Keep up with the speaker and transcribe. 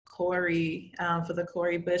Cori for the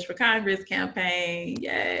Cori Bush for Congress campaign.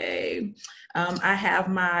 Yay. I have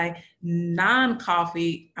my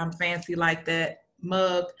non-coffee, I'm fancy like that,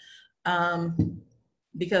 mug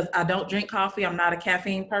because I don't drink coffee. I'm not a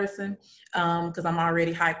caffeine person because I'm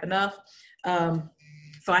already hype enough. So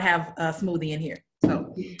I have a smoothie in here.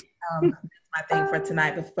 So that's my thing for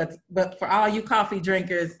tonight. But for all you coffee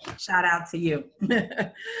drinkers, shout out to you.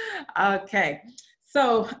 Okay.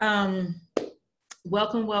 So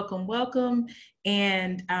welcome, welcome, welcome.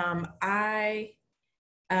 And I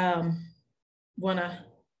want to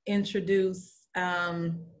introduce,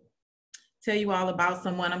 tell you all about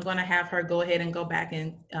someone. I'm going to have her go ahead and go back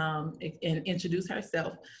and introduce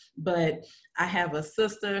herself. But I have a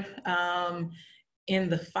sister in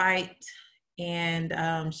the fight,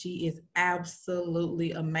 and she is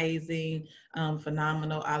absolutely amazing,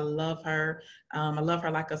 phenomenal. I love her. I love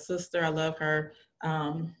her like a sister. I love her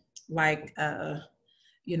like,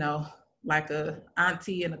 you know, like a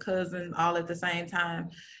auntie and a cousin all at the same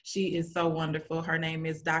time. She is so wonderful. Her name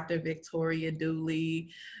is Dr. Victoria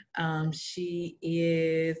Dooley. She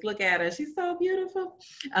is, look at her, she's so beautiful.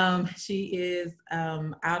 She is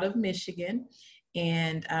out of Michigan,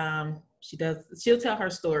 and she'll tell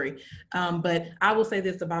her story. But I will say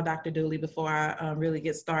this about Dr. Dooley before I really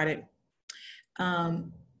get started.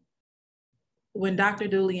 When Dr.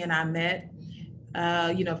 Dooley and I met,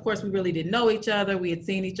 you know, of course, we really didn't know each other. We had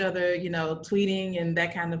seen each other, you know, tweeting and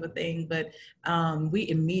that kind of a thing. But we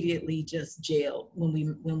immediately just gelled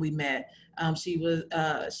when we met.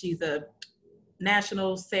 She's a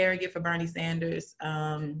national surrogate for Bernie Sanders.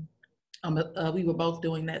 We were both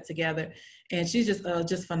doing that together, and she's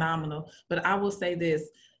just phenomenal. But I will say this: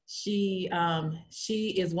 she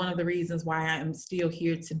is one of the reasons why I am still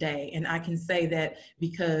here today, and I can say that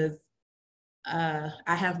because I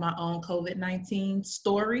have my own COVID-19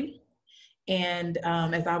 story. And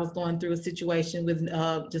as I was going through a situation with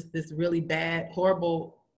just this really bad,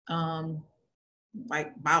 horrible,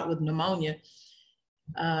 like bout with pneumonia,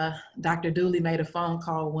 Dr. Dooley made a phone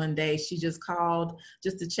call one day. She just called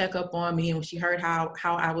just to check up on me. And when she heard how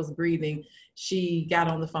I was breathing, she got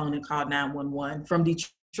on the phone and called 911 from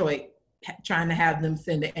Detroit, trying to have them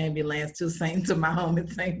send an ambulance to my home in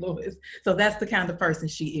St. Louis. So that's the kind of person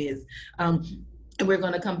she is. And we're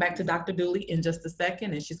going to come back to Dr. Dooley in just a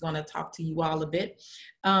second, and she's going to talk to you all a bit.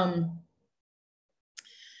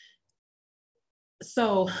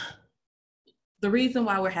 So the reason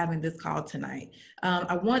why we're having this call tonight,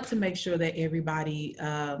 I want to make sure that everybody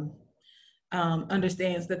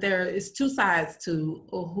understands that there is two sides to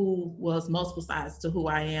multiple sides to who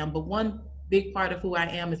I am, but one big part of who I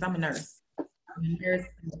am is I'm a nurse. I'm a nurse,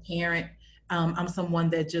 I'm a parent. I'm someone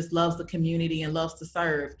that just loves the community and loves to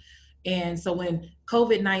serve. And so when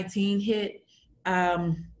COVID-19 hit,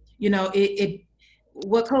 you know,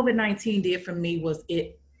 what COVID-19 did for me was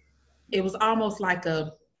it was almost like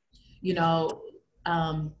a, you know,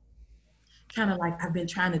 kind of like I've been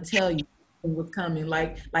trying to tell you what's coming.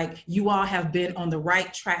 Like you all have been on the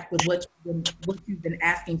right track with what you've been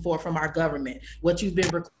asking for from our government, what you've been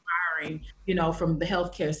requiring, you know, from the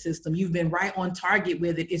healthcare system. You've been right on target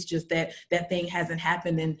with it. It's just that thing hasn't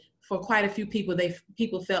happened. And for quite a few people,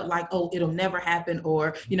 people felt like, oh, it'll never happen,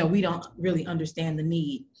 or, you know, we don't really understand the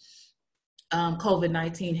need.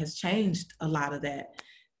 COVID-19 has changed a lot of that.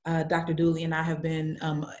 Dr. Dooley and I have been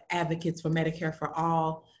advocates for Medicare for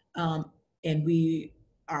all, and we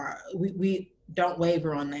don't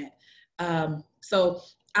waver on that. So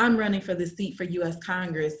I'm running for the seat for U.S.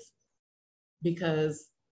 Congress because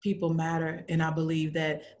people matter, and I believe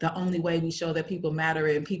that the only way we show that people matter,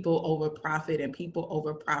 and people over profit, and people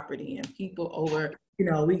over property, and people over, you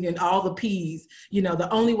know, we can all the P's, you know,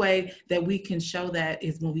 the only way that we can show that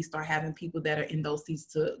is when we start having people that are in those seats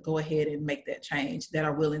to go ahead and make that change, that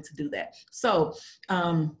are willing to do that. So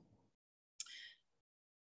for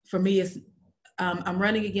me, it's I'm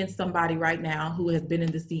running against somebody right now who has been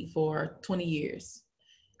in the seat for 20 years.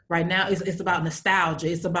 Right now, it's about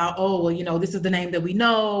nostalgia. It's about, oh, well, you know, this is the name that we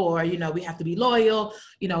know, or, you know, we have to be loyal.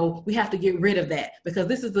 You know, we have to get rid of that, because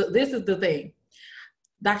this is the thing.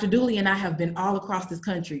 Dr. Dooley and I have been all across this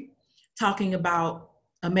country talking about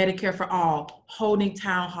a Medicare for all, holding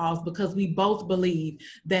town halls, because we both believe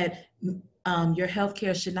that your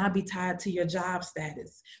healthcare should not be tied to your job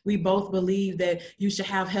status. We both believe that you should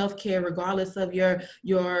have healthcare regardless of your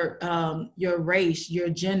race, your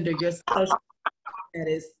gender, your social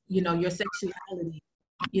status, you know, your sexuality,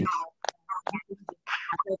 you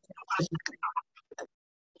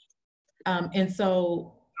know. And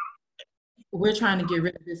so we're trying to get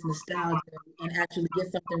rid of this nostalgia and actually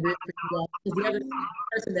get something real for you all. Because the other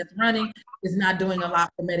person that's running is not doing a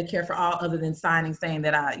lot for Medicare for all other than signing saying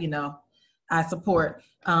that I support.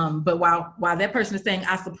 But while that person is saying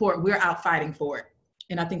I support, we're out fighting for it.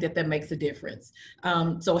 And I think that makes a difference.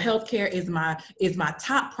 So healthcare is my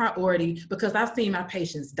top priority because I've seen my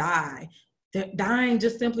patients die. They're dying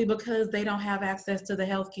just simply because they don't have access to the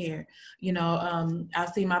healthcare. I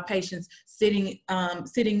see my patients sitting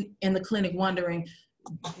in the clinic wondering,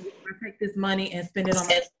 do I take this money and spend it on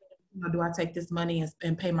my, or do I take this money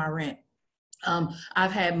and pay my rent?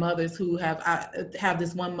 I've had mothers who I have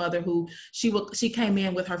this one mother who she came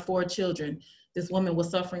in with her 4 children. This woman was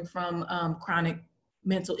suffering from chronic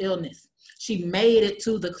mental illness. She made it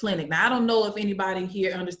to the clinic. Now, I don't know if anybody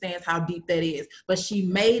here understands how deep that is, but she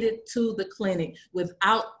made it to the clinic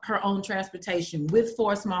without her own transportation with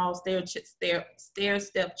 4 small stair-step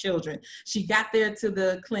children. She got there to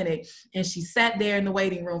the clinic and she sat there in the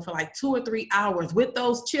waiting room for like 2 or 3 hours with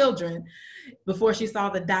those children before she saw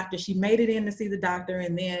the doctor. She made it in to see the doctor,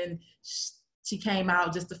 and then she came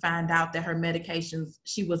out just to find out that her medications,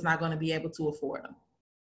 she was not going to be able to afford them.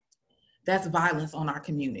 That's violence on our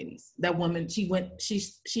communities. That woman, she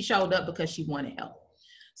showed up because she wanted help.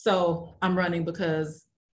 So I'm running because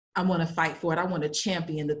I want to fight for it. I want to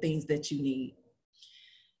champion the things that you need.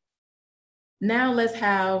 Now let's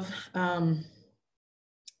have,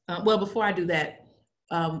 before I do that,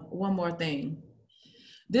 one more thing.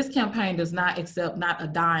 This campaign does not accept not a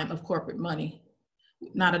dime of corporate money,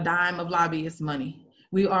 not a dime of lobbyist money.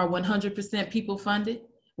 We are 100% people funded,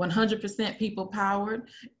 100% people powered.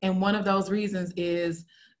 And one of those reasons is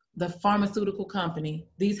the pharmaceutical company.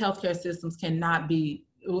 These healthcare systems cannot be,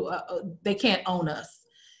 they can't own us.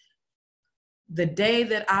 The day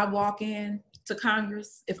that I walk in to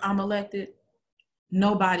Congress, if I'm elected,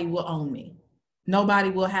 nobody will own me. Nobody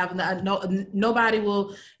will have,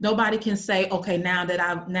 nobody can say, okay, now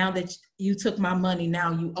that you took my money,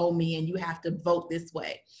 now you owe me and you have to vote this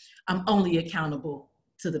way. I'm only accountable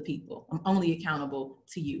to the people. I'm only accountable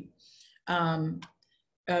to you.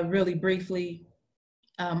 Really briefly,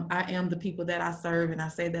 I am the people that I serve, and I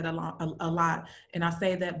say that a lot. And I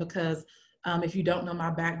say that because if you don't know my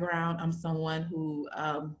background, I'm someone who,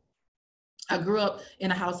 I grew up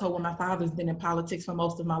in a household where my father's been in politics for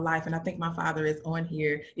most of my life. And I think my father is on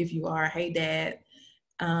here. If you are, hey, Dad.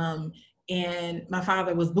 And my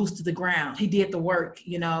father was boots to the ground. He did the work,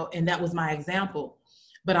 and that was my example.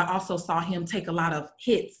 But I also saw him take a lot of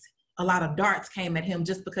hits. A lot of darts came at him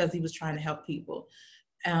just because he was trying to help people.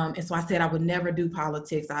 And so I said I would never do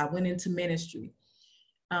politics. I went into ministry.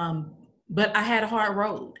 But I had a hard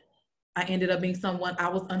road. I ended up being I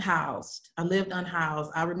was unhoused. I lived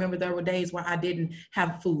unhoused. I remember there were days where I didn't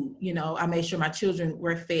have food. I made sure my children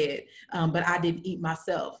were fed, but I didn't eat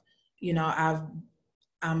myself.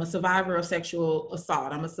 I'm a survivor of sexual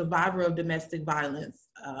assault. I'm a survivor of domestic violence.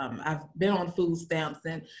 I've been on food stamps,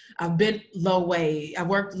 and I've been low wage. I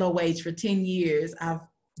worked low wage for 10 years. I've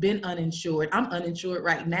been uninsured. I'm uninsured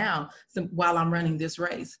right now while I'm running this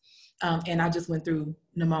race. And I just went through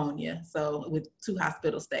pneumonia, so with 2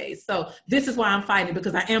 hospital stays. So this is why I'm fighting,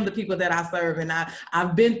 because I am the people that I serve, and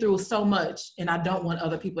I've been through so much, and I don't want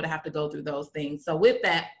other people to have to go through those things. So with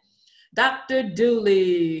that, Dr.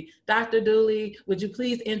 Dooley. Dr. Dooley, would you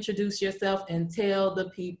please introduce yourself and tell the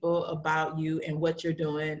people about you and what you're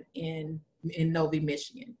doing in Novi,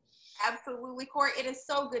 Michigan? Absolutely, Cori. It is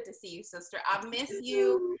so good to see you, sister. I miss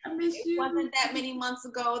you. It wasn't that many months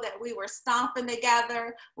ago that we were stomping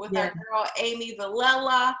together with our girl, Amy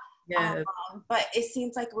Villela. Yes. But it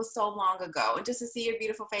seems like it was so long ago. And just to see your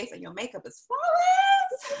beautiful face, and your makeup is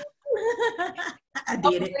flawless. I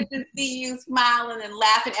did it. To see you smiling and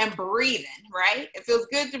laughing and breathing, right? It feels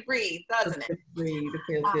good to breathe, doesn't it? Breathe. It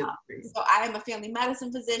feels good to breathe. So I am a family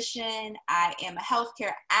medicine physician. I am a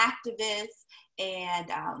healthcare activist. And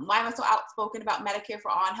why am I so outspoken about Medicare for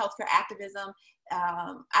all and healthcare activism?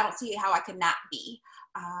 I don't see how I could not be.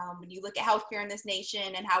 When you look at healthcare in this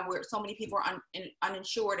nation and how so many people are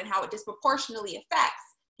uninsured, and how it disproportionately affects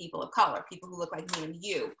people of color, people who look like me and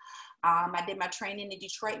you. I did my training in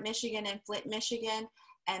Detroit, Michigan, and Flint, Michigan.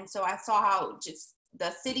 And so I saw how just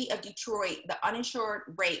the city of Detroit, the uninsured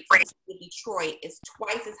rate for the city of Detroit is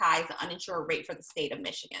twice as high as the uninsured rate for the state of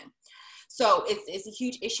Michigan. So it's a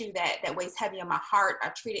huge issue that weighs heavy on my heart.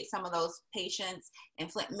 I treated some of those patients in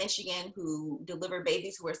Flint, Michigan, who delivered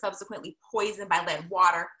babies who were subsequently poisoned by lead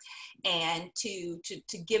water. And to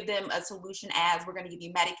give them a solution as, we're going to give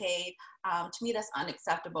you Medicaid, to me, that's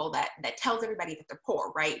unacceptable. That tells everybody that they're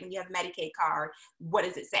poor, right? When you have a Medicaid card, what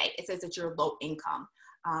does it say? It says that you're low income.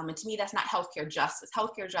 And to me, that's not healthcare justice.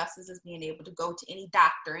 Healthcare justice is being able to go to any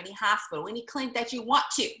doctor, any hospital, any clinic that you want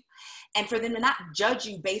to, and for them to not judge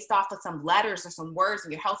you based off of some letters or some words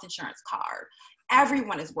on your health insurance card.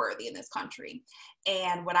 Everyone is worthy in this country.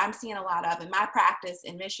 And what I'm seeing a lot of in my practice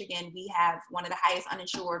in Michigan, we have one of the highest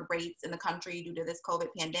uninsured rates in the country due to this COVID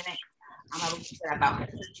pandemic. I believe we're at about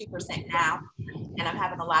 2% now. And I'm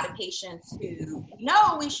having a lot of patients who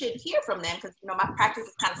know we should hear from them because, my practice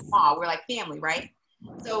is kind of small. We're like family, right?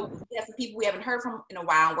 So we have some people we haven't heard from in a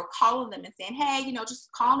while. We're calling them and saying, hey,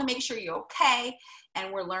 just calling to make sure you're okay.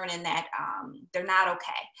 And we're learning that they're not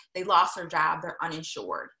okay. They lost their job. They're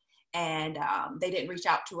uninsured. And they didn't reach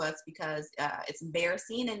out to us because it's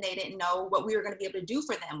embarrassing, and they didn't know what we were going to be able to do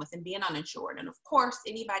for them with them being uninsured. And of course,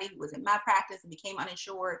 anybody who was in my practice and became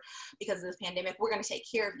uninsured because of this pandemic, we're going to take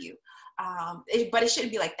care of you. But it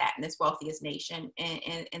shouldn't be like that in this wealthiest nation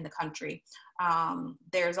in the country.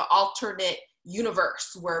 There's an alternate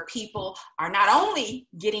universe where people are not only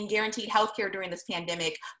getting guaranteed health care during this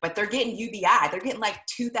pandemic, but they're getting UBI. They're getting like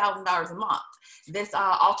 $2,000 a month. This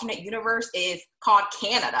alternate universe is called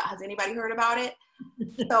Canada. Has anybody heard about it?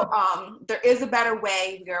 So there is a better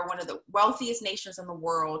way. We are one of the wealthiest nations in the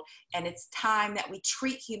world, and it's time that we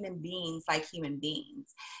treat human beings like human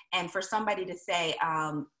beings. And for somebody to say,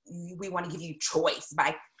 we want to give you choice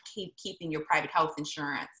by keeping your private health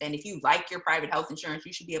insurance, and if you like your private health insurance,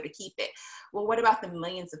 you should be able to keep it. Well, what about the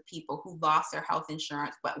millions of people who lost their health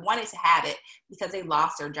insurance but wanted to have it because they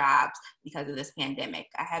lost their jobs because of this pandemic?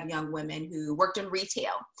 I have young women who worked in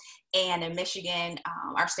retail, and in Michigan,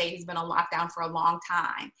 our state has been on lockdown for a long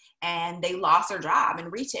time, and they lost their job in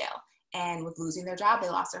retail. And with losing their job, they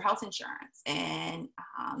lost their health insurance. And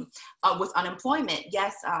with unemployment,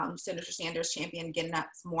 yes, Senator Sanders championed getting us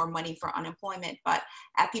more money for unemployment, but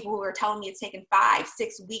I have people who are telling me it's taken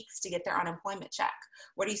 5-6 weeks to get their unemployment check.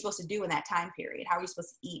 What are you supposed to do in that time period? How are you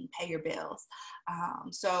supposed to eat and pay your bills?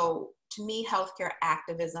 So to me, healthcare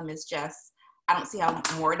activism is just, I don't see how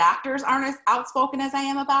more doctors aren't as outspoken as I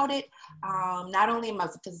am about it. Not only am I a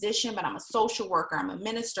physician, but I'm a social worker, I'm a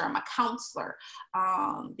minister, I'm a counselor,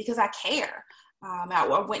 because I care.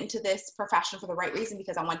 I went into this profession for the right reason,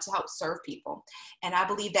 because I want to help serve people. And I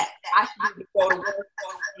believe that I should go to work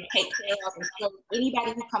and take care of and serve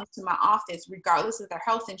anybody who comes to my office, regardless of their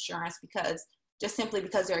health insurance, just simply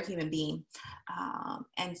because they're a human being.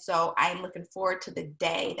 And so I'm looking forward to the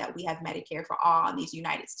day that we have Medicare for all in these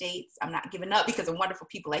United States. I'm not giving up because of wonderful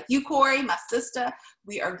people like you, Cori, my sister.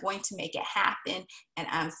 We are going to make it happen. And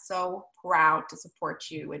I'm so proud to support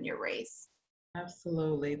you in your race.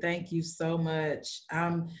 Absolutely. Thank you so much.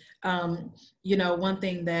 One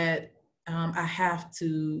thing that I have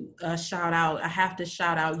to shout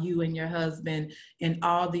out you and your husband and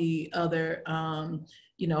all the other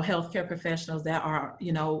healthcare professionals that are,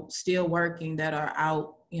 still working, that are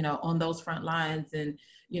out, on those front lines, and,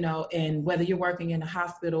 and whether you're working in a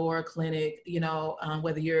hospital or a clinic,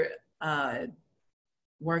 whether you're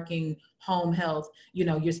working home health,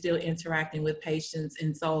 you're still interacting with patients.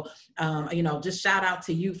 And so, just shout out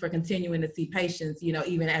to you for continuing to see patients,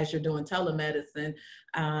 even as you're doing telemedicine.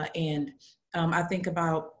 And I think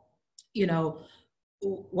about,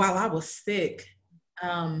 while I was sick,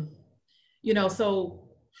 so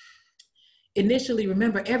initially,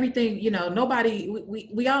 remember everything,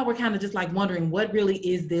 we all were kind of just like wondering, what really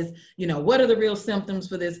is this? What are the real symptoms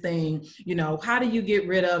for this thing? How do you get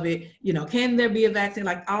rid of it? Can there be a vaccine?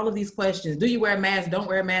 Like all of these questions. Do you wear a mask? Don't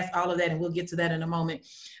wear a mask? All of that. And we'll get to that in a moment.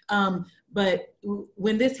 But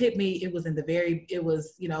when this hit me, it was in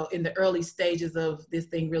the early stages of this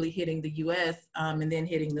thing really hitting the US, and then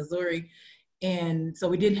hitting Missouri. And so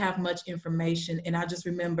we didn't have much information. And I just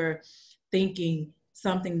remember thinking,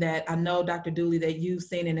 something that I know, Dr. Dooley, that you've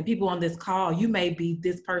seen, and the people on this call, you may be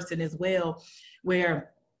this person as well, where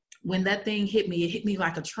when that thing hit me, it hit me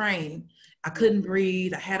like a train. I couldn't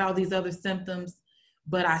breathe. I had all these other symptoms,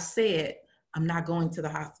 but I said, I'm not going to the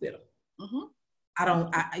hospital. Mm-hmm. I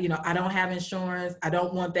don't have insurance. I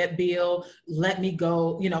don't want that bill. Let me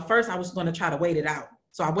go. First I was going to try to wait it out.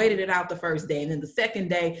 So I waited it out the first day. And then the second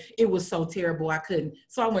day, it was so terrible, I couldn't.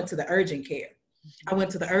 So I went to the urgent care.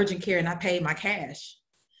 And I paid my cash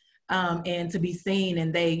and to be seen,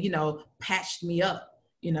 and they, patched me up,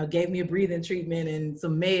 gave me a breathing treatment and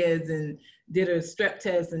some meds, and did a strep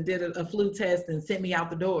test and did a flu test and sent me out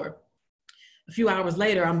the door. A few hours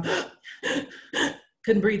later, I'm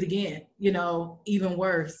couldn't breathe again, even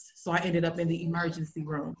worse. So I ended up in the emergency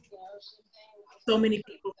room. So many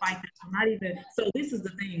people fight that. So this is the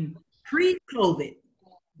thing, pre-COVID,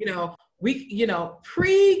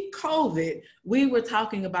 pre-COVID, we were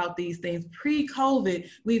talking about these things. Pre-COVID,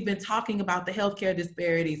 we've been talking about the healthcare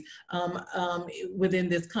disparities within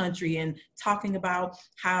this country, and talking about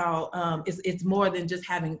how it's more than just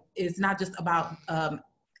it's not just about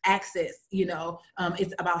access,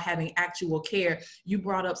 it's about having actual care. You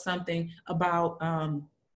brought up something about,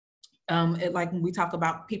 like when we talk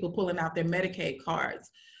about people pulling out their Medicaid cards.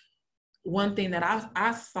 One thing that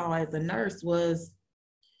I saw as a nurse was,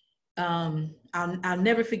 I'll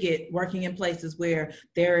never forget working in places where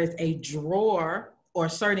there is a drawer or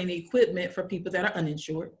certain equipment for people that are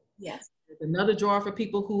uninsured. Yes. There's another drawer for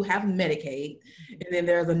people who have Medicaid, and then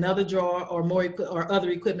there's another drawer or or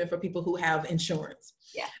other equipment for people who have insurance.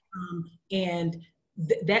 Yeah. And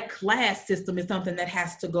that class system is something that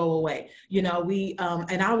has to go away. And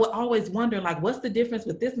I would always wonder, like, what's the difference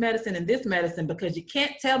with this medicine and this medicine? Because you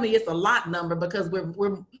can't tell me it's a lot number, because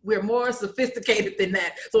we're more sophisticated than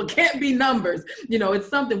that. So it can't be numbers. It's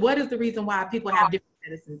something. What is the reason why people have different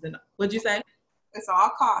medicines? And what'd you say? It's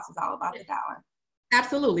all cost. It's all about the dollar.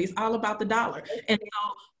 Absolutely. It's all about the dollar. And so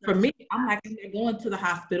for me, I'm not going to the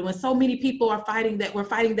hospital. And so many people are fighting that. We're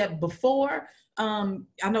fighting that before. I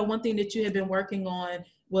know one thing that you have been working on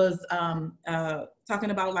was talking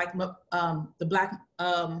about, like, the Black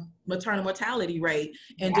maternal mortality rate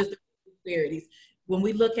and just the disparities. When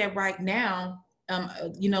we look at right now,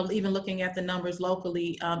 even looking at the numbers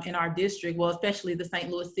locally in our district, well, especially the St.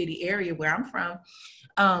 Louis City area where I'm from,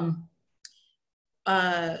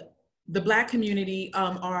 the Black community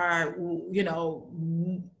are,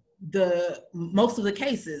 the most of the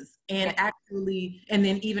cases, and actually, and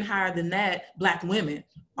then even higher than that, Black women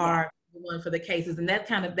are the one for the cases, and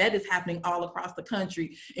that is happening all across the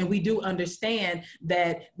country. And we do understand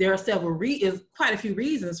that there are quite a few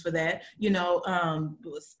reasons for that.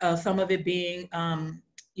 Some of it being,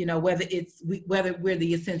 whether we're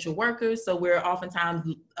the essential workers, so we're oftentimes,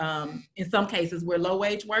 in some cases, we're low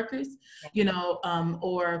wage workers,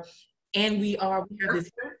 and we have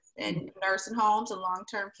this in nursing homes and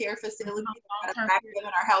long-term care facilities, and our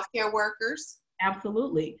healthcare workers.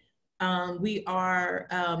 Absolutely. We have,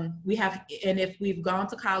 and if we've gone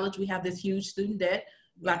to college, we have this huge student debt.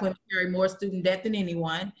 Black women carry more student debt than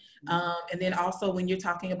anyone. And then also, when you're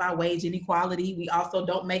talking about wage inequality, we also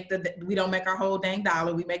don't make our whole dang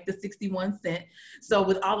dollar. We make the 61 cents. So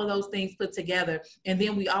with all of those things put together, and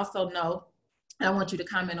then we also know, and I want you to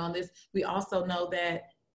comment on this, we also know that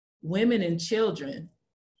women and children,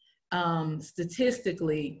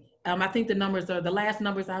 statistically, I think the last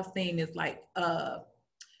numbers I've seen is like,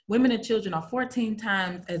 women and children are 14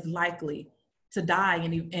 times as likely to die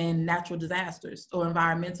in natural disasters or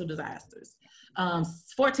environmental disasters.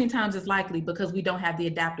 14 times as likely, because we don't have the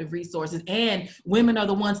adaptive resources, and women are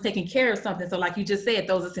the ones taking care of something. So like you just said,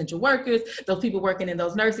 those essential workers, those people working in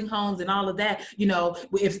those nursing homes and all of that,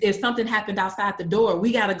 if something happened outside the door,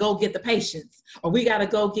 we got to go get the patients, or we got to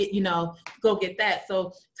go get that.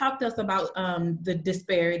 So talk to us about the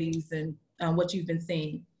disparities and what you've been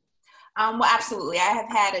seeing. Well, absolutely. I have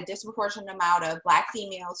had a disproportionate amount of Black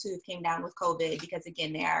females who came down with COVID because,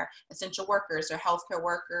 again, they are essential workers, they're healthcare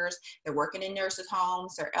workers, they're working in nurses'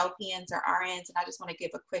 homes, they're LPNs or RNs. And I just want to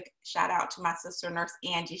give a quick shout out to my sister, Nurse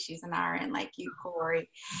Angie. She's an RN like you, Cori,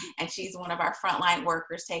 and she's one of our frontline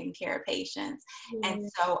workers taking care of patients.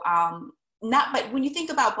 And so, but when you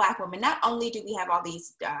think about Black women, not only do we have all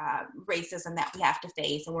these racism that we have to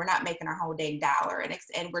face, and we're not making our whole dang dollar,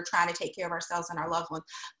 and we're trying to take care of ourselves and our loved ones.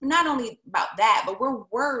 But not only about that, but we're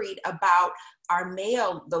worried about our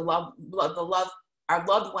our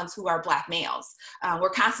loved ones who are Black males. We're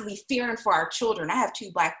constantly fearing for our children. I have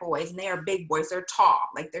 2 Black boys, and they are big boys. They're tall,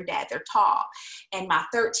 like their dad, they're tall. And my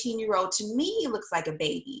 13-year-old, to me, looks like a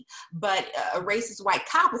baby. But a racist white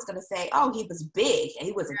cop is gonna say, oh, he was big and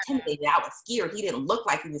he was intimidated. I was scared. He didn't look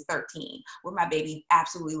like he was 13. Where my baby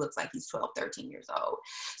absolutely looks like he's 12, 13 years old.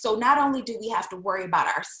 So not only do we have to worry about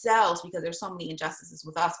ourselves, because there's so many injustices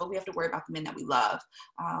with us, but we have to worry about the men that we love,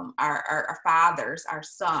 our fathers, our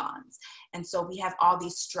sons. And so we have all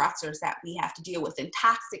these stressors that we have to deal with. And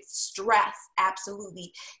toxic stress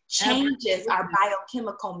absolutely changes our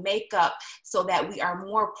biochemical makeup so that we are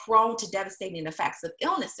more prone to devastating effects of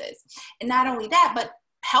illnesses. And not only that, but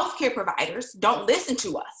healthcare providers don't listen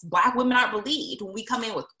to us. Black women aren't believed. When we come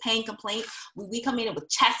in with pain complaints, when we come in with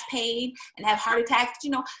chest pain and have heart attacks,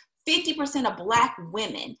 50% of Black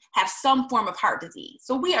women have some form of heart disease.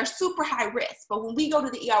 So we are super high risk, but when we go to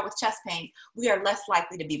the ER with chest pain, we are less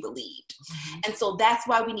likely to be believed. And so that's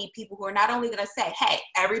why we need people who are not only gonna say, hey,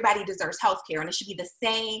 everybody deserves healthcare, and it should be the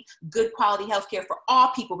same good quality healthcare for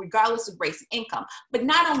all people, regardless of race and income. But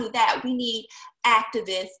not only that, we need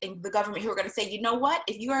activists in the government who are going to say, you know what,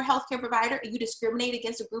 if you are a healthcare provider and you discriminate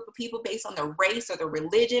against a group of people based on their race or their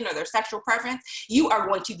religion or their sexual preference, you are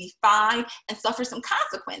going to be fined and suffer some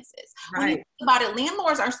consequences. Right. When you think about it,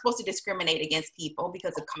 landlords aren't supposed to discriminate against people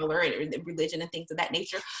because of color and religion and things of that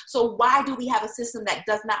nature. So why do we have a system that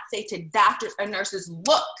does not say to doctors or nurses,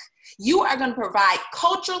 look, you are going to provide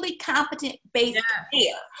culturally competent based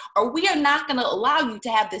care, or we are not going to allow you to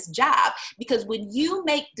have this job? Because when you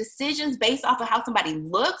make decisions based off of how somebody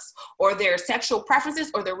looks or their sexual preferences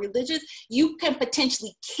or their religions, you can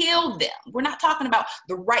potentially kill them. We're not talking about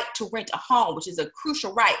the right to rent a home, which is a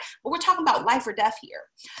crucial right, but we're talking about life or death here.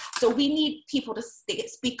 So we need people to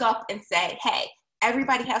speak up and say, hey,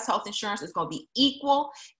 everybody has health insurance. It's going to be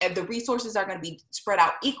equal, and the resources are going to be spread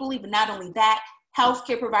out equally. But not only that,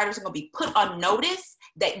 healthcare providers are going to be put on notice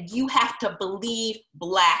that you have to believe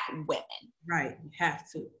Black women. Right, have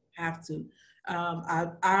to. I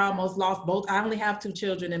almost lost both. I only have 2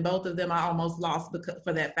 children, and both of them I almost lost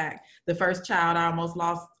for that fact. The first child I almost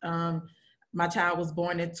lost. My child was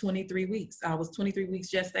born at 23 weeks. I was 23 weeks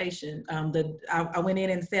gestation. I went in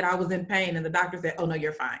and said I was in pain, and the doctor said, "Oh no,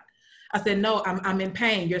 you're fine." I said, "No, I'm in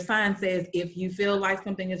pain. Your sign says if you feel like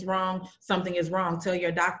something is wrong, something is wrong. Tell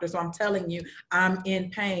your doctor." So I'm telling you, I'm in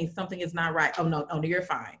pain. Something is not right. Oh no, you're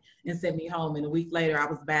fine. And sent me home. And a week later, I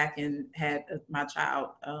was back and had my child.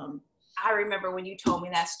 I remember when you told me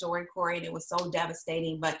that story, Cori, and it was so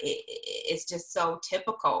devastating, but it's just so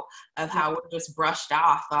typical of how we're just brushed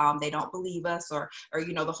off. They don't believe us, or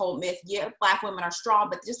the whole myth, Black women are strong,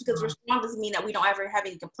 but just because we're strong doesn't mean that we don't ever have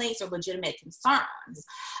any complaints or legitimate concerns.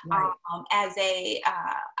 Right.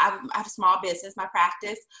 I have a small business, my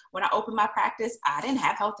practice. When I opened my practice, I didn't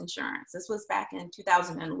have health insurance. This was back in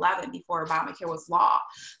 2011 before Obamacare was law.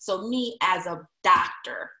 So me as a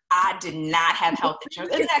doctor, I did not have health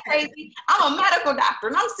insurance. Isn't that crazy? I'm a medical doctor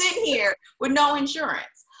and I'm sitting here with no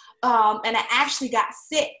insurance. And I actually got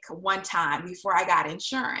sick one time before I got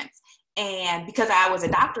insurance. And because I was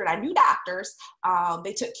a doctor and I knew doctors,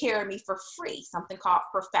 they took care of me for free, something called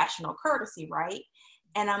professional courtesy, right?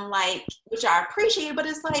 And I'm like, which I appreciate, but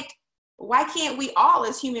it's like, why can't we all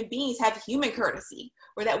as human beings have human courtesy,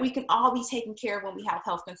 or that we can all be taken care of when we have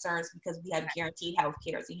health concerns because we have guaranteed health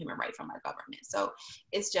care as a human right from our government? So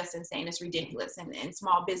it's just insane. It's ridiculous. And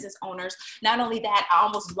small business owners, not only that, I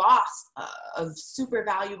almost lost a super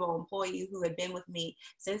valuable employee who had been with me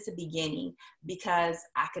since the beginning because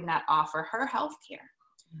I could not offer her health care.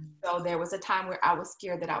 So there was a time where I was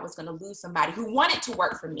scared that I was going to lose somebody who wanted to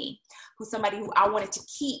work for me, somebody who I wanted to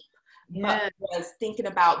keep. But was thinking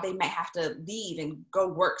about they might have to leave and go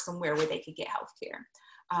work somewhere where they could get health care.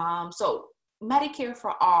 So Medicare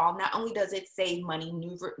for all, not only does it save money,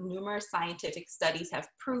 numerous scientific studies have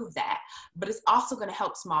proved that, but it's also going to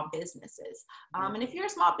help small businesses. And if you're a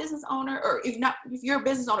small business owner, or if you're a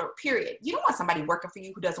business owner, period, you don't want somebody working for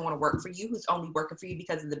you who doesn't want to work for you, who's only working for you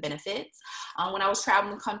because of the benefits. When I was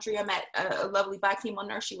traveling the country, I met a lovely Black female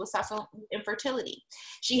nurse. She was suffering infertility.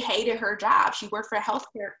 She hated her job. She worked for a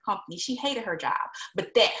healthcare company. She hated her job, but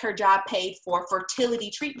that her job paid for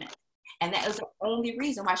fertility treatment. And that was the only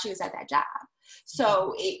reason why she was at that job.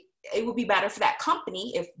 So it would be better for that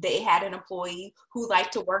company if they had an employee who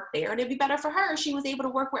liked to work there. And it'd be better for her. She was able to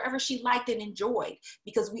work wherever she liked and enjoyed,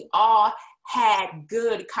 because we all had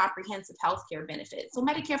good comprehensive healthcare benefits. So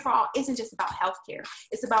Medicare for all isn't just about healthcare.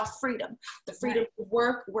 It's about freedom. The freedom to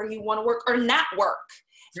work where you want to work or not work.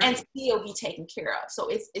 Right. And still be taken care of. So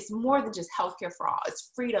it's more than just healthcare for all.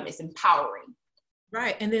 It's freedom. It's empowering.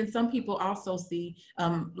 Right. And then some people also see,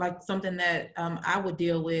 like something that I would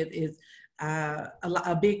deal with is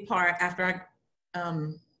a big part after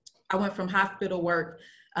I went from hospital work.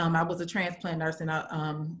 I was a transplant nurse in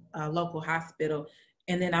a local hospital,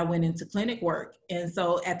 and then I went into clinic work. And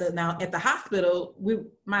so at the hospital,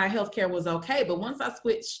 my healthcare was okay. But once I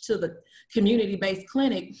switched to the community-based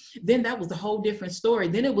clinic, then that was a whole different story.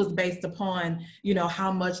 Then it was based upon,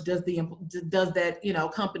 how much does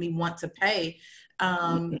that, company want to pay,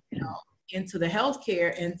 into the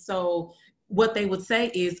healthcare. And so what they would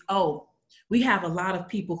say is, oh, we have a lot of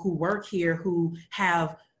people who work here who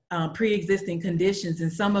have pre-existing conditions.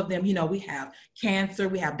 And some of them, we have cancer,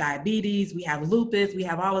 we have diabetes, we have lupus, we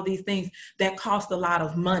have all of these things that cost a lot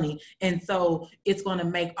of money. And so it's going to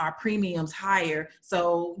make our premiums higher.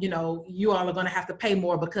 So, you all are going to have to pay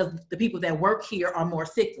more because the people that work here are more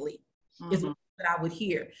sickly. Mm-hmm. Is what I would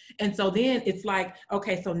hear. And so then it's like,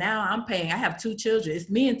 okay, so now I have 2 children. It's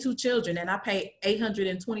me and 2 children, and I pay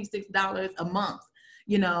 $826 a month,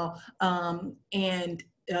 and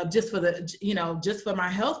just for the, just for my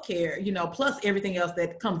health care, plus everything else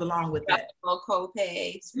that comes along with that.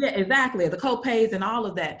 Co-pays. Yeah, exactly. The co-pays and all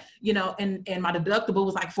of that, and my deductible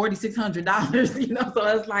was like $4,600, so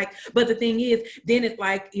it's like, but the thing is, then it's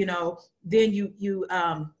like, then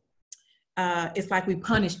it's like we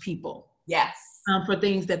punish people. Yes. For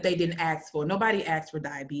things that they didn't ask for. Nobody asked for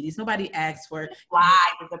diabetes. Nobody asked for why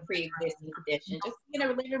is a pre-existing condition. Just being a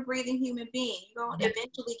living, breathing human being, you're going to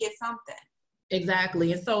eventually get something.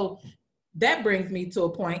 Exactly. And so that brings me to a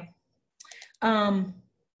point.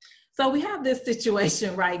 So we have this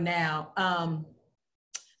situation right now,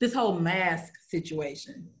 this whole mask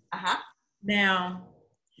situation. Now,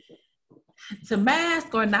 to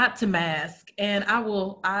mask or not to mask, and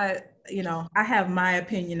I have my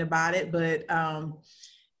opinion about it, but I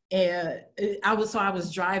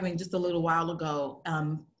was driving just a little while ago,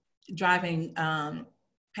 driving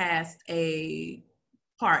past a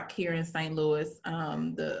park here in St. Louis,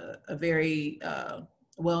 a very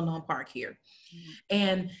well-known park here.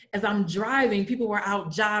 And as I'm driving, people were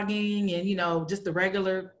out jogging and, just the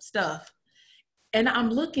regular stuff. And I'm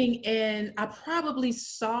looking, and I probably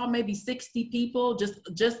saw maybe 60 people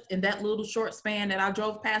just in that little short span that I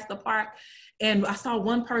drove past the park. And I saw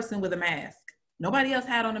one person with a mask. Nobody else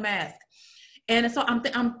had on a mask. And so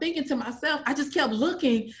I'm thinking to myself, I just kept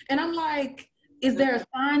looking, and I'm like, is there a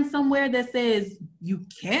sign somewhere that says you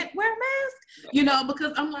can't wear a mask?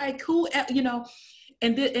 Because I'm like, who,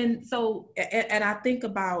 and so I think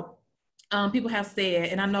about, people have said,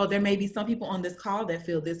 and I know there may be some people on this call that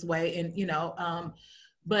feel this way, and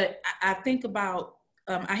but I think about,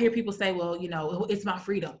 I hear people say, well, it's my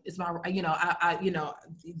freedom. It's my,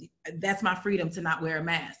 that's my freedom to not wear a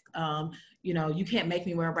mask. You can't make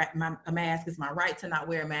me wear a mask. It's my right to not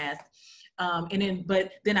wear a mask.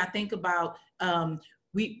 But then I think about,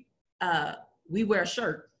 we wear a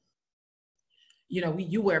shirt.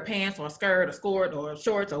 You wear pants or a skirt or skirt or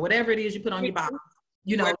shorts or whatever it is you put on your body.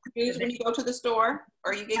 Wear shoes when you go to the store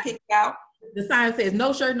or you get kicked out. The sign says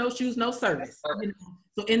no shirt, no shoes, no service.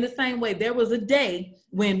 So in the same way, there was a day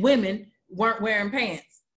when women weren't wearing pants.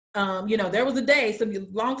 There was a day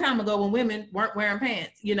long time ago when women weren't wearing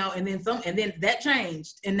pants, and then that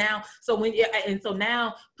changed. And now, so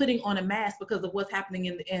now putting on a mask because of what's happening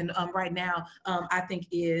in right now, I think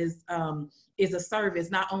is a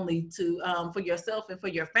service not only to for yourself and for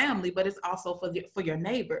your family, but it's also for your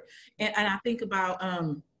neighbor. And I think about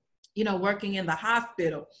working in the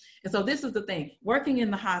hospital. And so this is the thing, working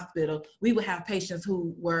in the hospital, we would have patients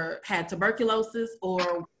who had tuberculosis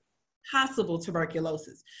or possible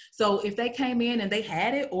tuberculosis. So if they came in and they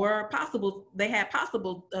had it, or it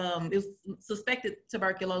was suspected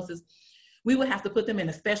tuberculosis, we would have to put them in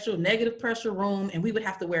a special negative pressure room, and we would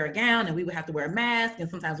have to wear a gown, and we would have to wear a mask, and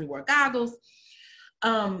sometimes we wore goggles.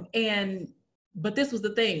 But this was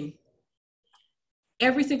the thing.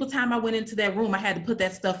 Every single time I went into that room, I had to put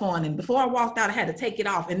that stuff on. And before I walked out, I had to take it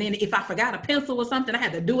off. And then if I forgot a pencil or something, I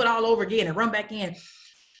had to do it all over again and run back in.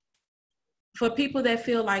 For people that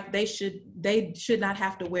feel like they should not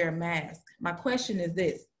have to wear a mask, my question is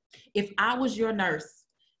this. If I was your nurse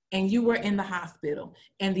and you were in the hospital,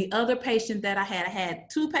 and the other patient that I had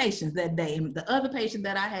two patients that day, and the other patient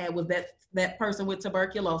that I had was that person with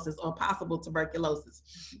tuberculosis or possible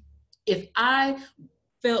tuberculosis. If I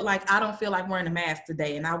felt like I don't feel like wearing a mask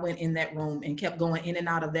today, and I went in that room and kept going in and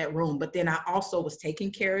out of that room, but then I also was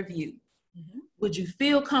taking care of you, would you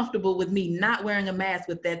feel comfortable with me not wearing a mask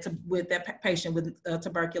with that patient with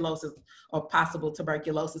tuberculosis or possible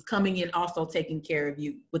tuberculosis coming in also taking care of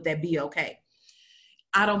you? Would that be okay?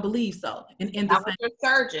 I don't believe so. And I was your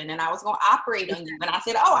surgeon, and I was going to operate on you, and I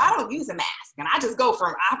said, oh, I don't use a mask, and I just go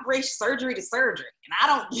from operation surgery to surgery, and I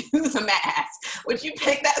don't use a mask. Would you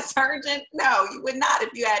pick that surgeon? No, you would not if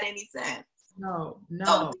you had any sense. No.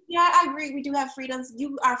 So, yeah, I agree. We do have freedoms.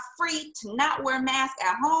 You are free to not wear a mask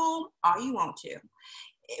at home all you want to.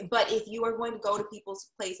 But if you are going to go to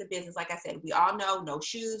people's place of business, like I said, we all know no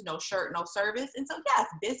shoes, no shirt, no service. And so, yes,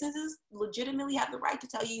 businesses legitimately have the right to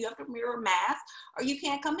tell you have to wear a mask or you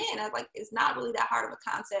can't come in. And it's not really that hard of a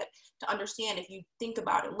concept to understand if you think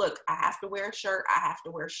about it. Look, I have to wear a shirt. I have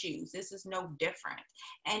to wear shoes. This is no different.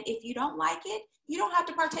 And if you don't like it, you don't have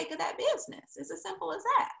to partake of that business. It's as simple as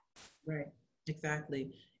that. Right.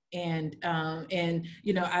 Exactly. And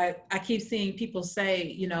I keep seeing people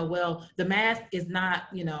say, well, the mask is not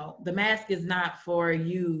for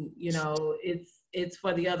you, it's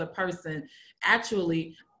for the other person.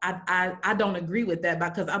 Actually, I don't agree with that,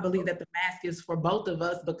 because I believe that the mask is for both of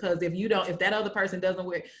us, because if that other person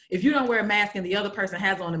if you don't wear a mask and the other person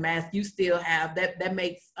has on a mask, you still have that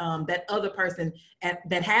makes that other person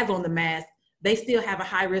that has on the mask they still have a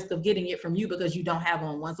high risk of getting it from you because you don't have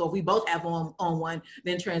on one. So if we both have on one,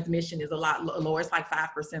 then transmission is a lot lower. It's like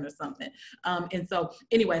 5% or something. And so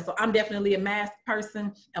anyway, so I'm definitely a mask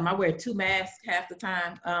person. I wear 2 masks half the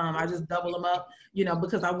time. I just double them up, you know,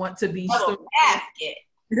 because I want to be sure. Mask it.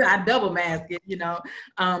 I double mask it, you know.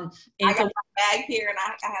 And I got my bag here, and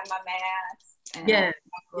I have my mask. And yes,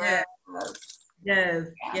 yes.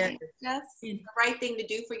 Yes. Just the right thing to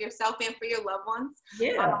do for yourself and for your loved ones.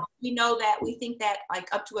 Yeah. We know that we think that like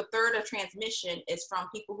up to a third of transmission is from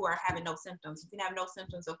people who are having no symptoms. You can have no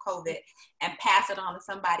symptoms of COVID and pass it on to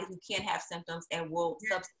somebody who can have symptoms and will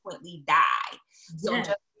subsequently die. So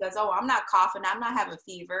just because, I'm not coughing, I'm not having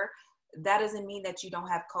fever, that doesn't mean that you don't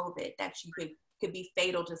have COVID, that you could be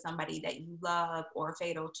fatal to somebody that you love or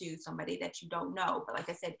fatal to somebody that you don't know. But like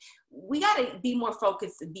I said, we got to be more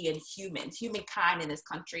focused on being humankind in this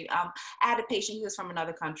country. I had a patient who was from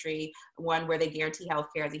another country, one where they guarantee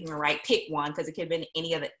healthcare as a human right. Pick one, because it could have been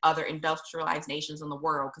any of the other industrialized nations in the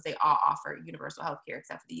world, because they all offer universal healthcare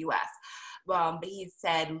except for the U.S. But he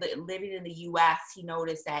said living in the U.S., he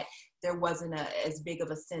noticed that there wasn't as big of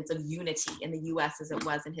a sense of unity in the U.S. as it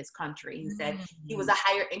was in his country. He said he was a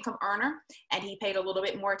higher income earner and he paid a little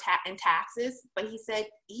bit more in taxes, but he said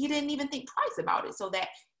he didn't even think twice about it, so that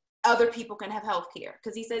other people can have health care.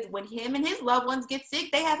 Because he said when him and his loved ones get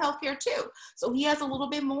sick, they have health care too. So he has a little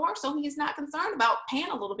bit more, so he's not concerned about paying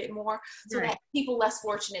a little bit more so that people less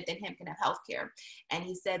fortunate than him can have health care. And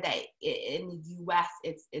he said that in the U.S.,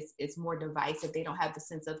 it's more divisive. They don't have the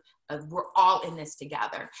sense of we're all in this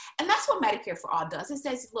together. And that's what Medicare for All does. It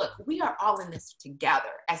says, look, we are all in this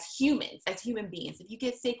together as humans, as human beings. If you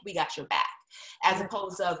get sick, we got your back. As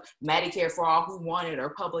opposed to Medicare for All who want it or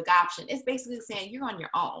public option. It's basically saying you're on your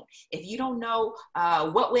own. If you don't know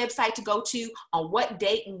what website to go to, on what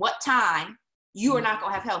date and what time, you are not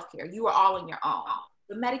going to have health care. You are all on your own.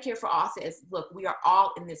 The Medicare for All says, look, we are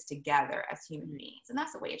all in this together as human beings. And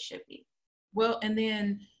that's the way it should be. Well, and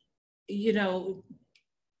then, you know,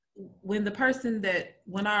 when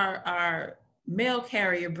our mail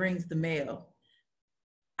carrier brings the mail,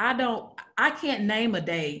 I can't name a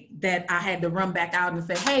day that I had to run back out and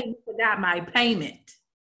say, hey, you forgot my payment.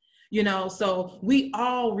 You know, so we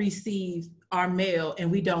all receive our mail and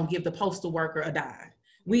we don't give the postal worker a dime.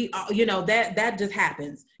 We, you know, that just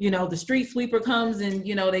happens. You know, the street sweeper comes and,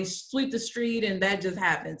 you know, they sweep the street and that just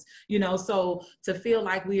happens. You know, so to feel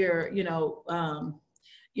like we're,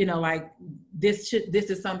 like this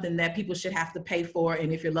is something that people should have to pay for.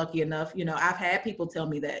 And if you're lucky enough, you know, I've had people tell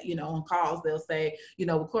me that, you know, on calls, they'll say, you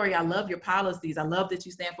know, well, Cori, I love your policies. I love that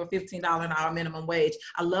you stand for $15 an hour minimum wage.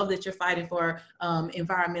 I love that you're fighting for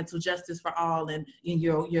environmental justice for all. And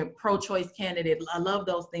you're pro-choice candidate. I love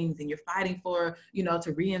those things. And you're fighting for, you know,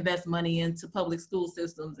 to reinvest money into public school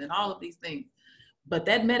systems and all of these things. But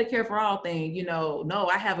that Medicare for All thing, you know, no,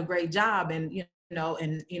 I have a great job and,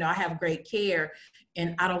 I have great care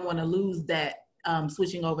and I don't want to lose that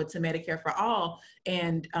switching over to Medicare for All.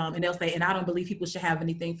 And they'll say, and I don't believe people should have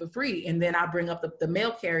anything for free. And then I bring up the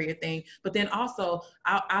mail carrier thing, but then also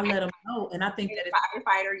I let them know. And I think that it's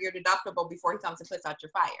firefighter, your deductible before he comes and puts out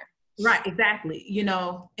your fire. Right, exactly. You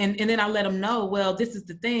know, and then I let them know, well, this is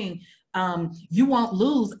the thing. You won't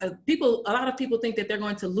lose. A lot of people think that they're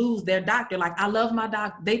going to lose their doctor. Like, I love my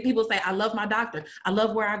doctor. People say, I love my doctor. I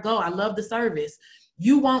love where I go. I love the service.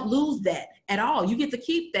 You won't lose that at all. You get to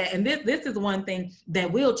keep that. And this is one thing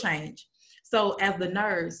that will change. So as the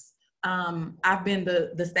nurse, I've been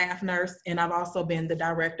the staff nurse and I've also been the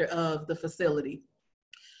director of the facility.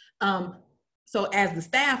 So as the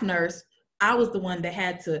staff nurse, I was the one that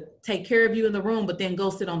had to take care of you in the room, but then go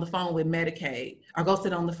sit on the phone with Medicaid or go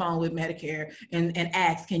sit on the phone with Medicare and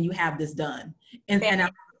ask, can you have this done? And I'm on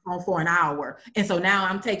the phone for an hour. And so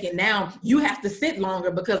now you have to sit longer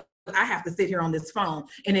because I have to sit here on this phone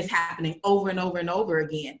and it's happening over and over and over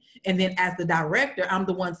again. And then as the director, I'm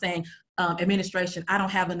the one saying, administration, I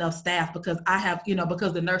don't have enough staff because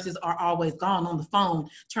because the nurses are always gone on the phone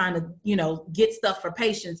trying to, get stuff for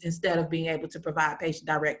patients instead of being able to provide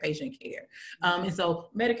direct patient care. And so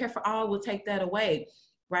Medicare for All will take that away.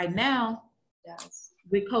 Right now,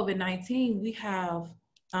 with COVID-19,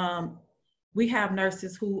 we have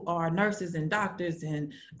nurses who are nurses and doctors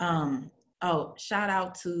and, shout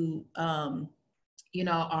out to,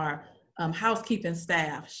 our housekeeping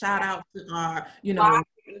staff. Shout out to our,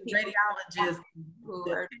 radiologists who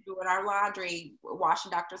are doing our laundry,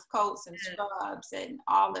 washing doctors' coats and scrubs and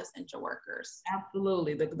all essential workers.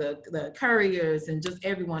 Absolutely. The couriers and just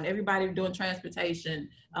everybody doing transportation,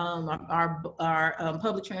 our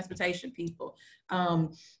public transportation people.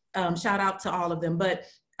 Shout out to all of them. But,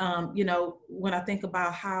 when I think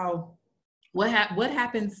about how what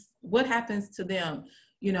happens to them?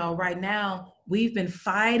 You know, right now we've been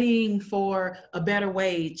fighting for a better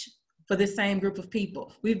wage for this same group of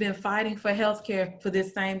people. We've been fighting for healthcare for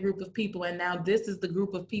this same group of people. And now this is the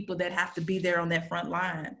group of people that have to be there on that front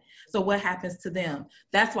line. So what happens to them?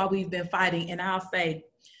 That's why we've been fighting. And I'll say,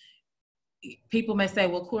 people may say,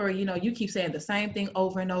 well, Cori, you know, you keep saying the same thing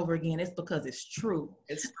over and over again. It's because it's true.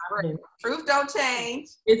 It's true. Truth don't change.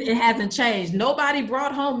 It hasn't changed. Nobody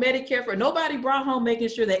brought home Medicare nobody brought home making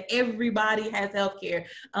sure that everybody has health care.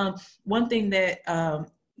 One thing that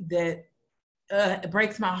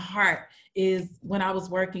breaks my heart is when I was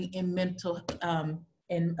working in mental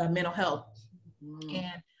health.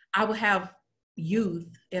 And I would have youth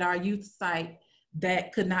at our youth site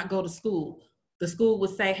that could not go to school. The school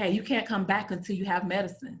would say, hey, you can't come back until you have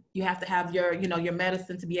medicine. You have to have your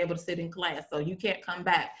medicine to be able to sit in class. So you can't come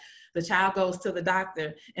back. The child goes to the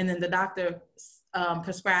doctor, and then the doctor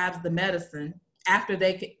prescribes the medicine. After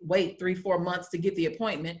they could wait 3-4 months to get the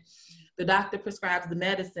appointment, the doctor prescribes the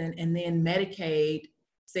medicine, and then Medicaid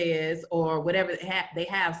says, or whatever they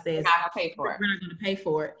have says, we're not going to pay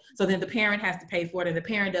for it. So then the parent has to pay for it, and the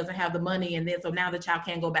parent doesn't have the money, and then so now the child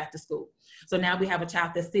can't go back to school. So now we have a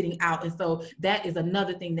child that's sitting out, and so that is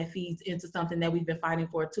another thing that feeds into something that we've been fighting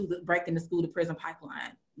for too, breaking the school to prison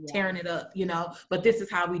pipeline, tearing it up, you know. But this is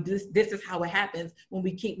how we do. This is how it happens when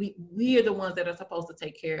we are the ones that are supposed to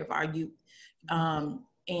take care of our youth, and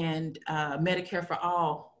Medicare for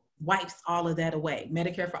All wipes all of that away.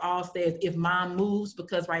 Medicare for All says if mom moves,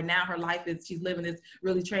 because right now her life she's living this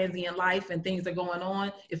really transient life and things are going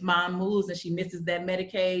on. If mom moves and she misses that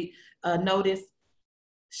Medicaid notice,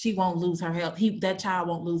 she won't lose her health. That child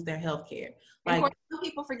won't lose their health care. Like, of course, some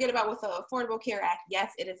people forget about with the Affordable Care Act.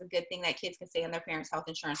 Yes, it is a good thing that kids can stay on their parents' health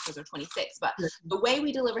insurance because they're 26. But the way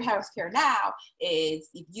we deliver health care now is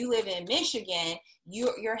if you live in Michigan,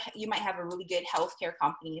 you might have a really good health care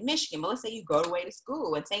company in Michigan. But let's say you go away to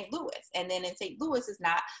school in St. Louis, and then in St. Louis is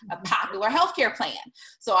not a popular health care plan.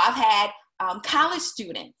 So I've had college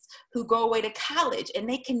students who go away to college and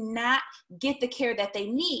they cannot get the care that they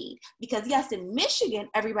need because yes, in Michigan,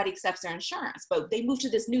 everybody accepts their insurance, but they move to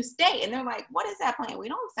this new state and they're like, what is that plan? We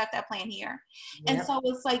don't accept that plan here. Yep. And so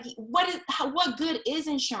it's like, what good is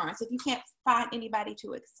insurance if you can't find anybody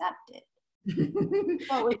to accept it?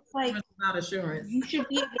 So it's like not assurance. You should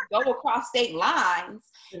be able to go across state lines,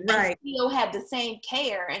 right, and still have the same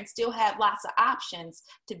care and still have lots of options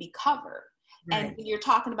to be covered. Right. And you're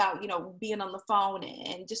talking about, being on the phone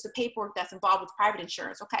and just the paperwork that's involved with private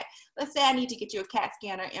insurance. Okay, let's say I need to get you a CAT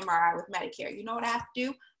scan or MRI with Medicare. You know what I have to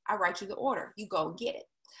do? I write you the order. You go get it.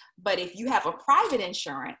 But if you have a private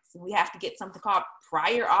insurance, we have to get something called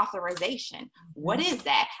prior authorization. What is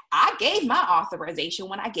that? I gave my authorization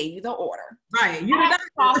when I gave you the order. Right. I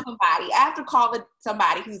have to call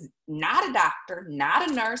somebody who's not a doctor, not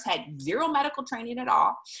a nurse, had zero medical training at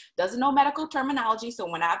all, doesn't know medical terminology. So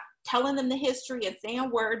when I'm telling them the history and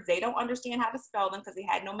saying words, they don't understand how to spell them because they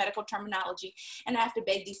had no medical terminology. And I have to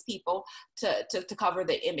beg these people to cover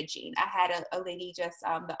the imaging. I had a lady just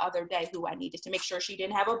the other day who I needed to make sure she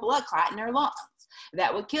didn't have a blood clot in her lungs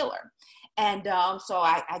that would kill her. And so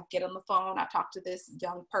I get on the phone, I talk to this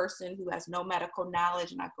young person who has no medical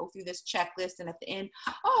knowledge, and I go through this checklist, and at the end,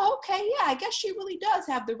 oh, okay, yeah, I guess she really does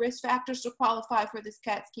have the risk factors to qualify for this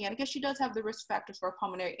CAT scan. I guess she does have the risk factors for a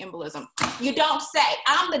pulmonary embolism. You don't say.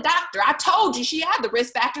 I'm the doctor. I told you she had the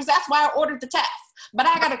risk factors. That's why I ordered the test. But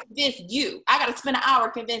I got to convince you. I got to spend an hour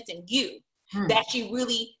convincing you that she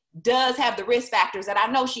really does have the risk factors that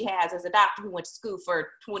I know she has as a doctor who went to school for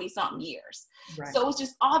 20-something years. Right. So it's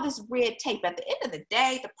just all this red tape. At the end of the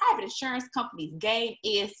day, the private insurance company's game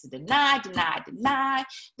is to deny.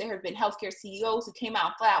 There have been healthcare CEOs who came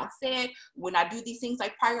out flat out and said, when I do these things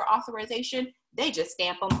like prior authorization, they just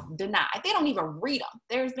stamp them, deny. They don't even read them.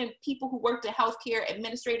 There's been people who worked at healthcare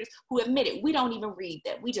administrators who admitted we don't even read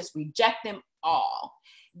them. We just reject them all.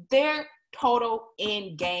 Their total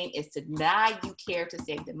end game is to deny you care to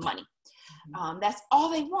save them money. That's all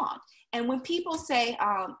they want. And when people say,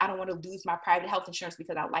 I don't want to lose my private health insurance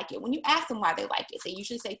because I like it, when you ask them why they like it, they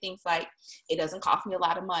usually say things like, it doesn't cost me a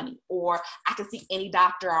lot of money, or I can see any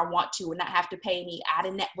doctor I want to and not have to pay any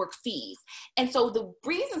out-of-network fees. And so the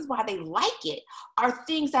reasons why they like it are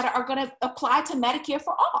things that are going to apply to Medicare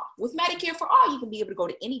for All. With Medicare for All, you can be able to go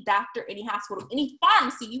to any doctor, any hospital, any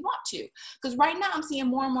pharmacy you want to. Because right now I'm seeing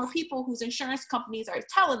more and more people whose insurance companies are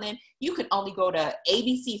telling them you can only go to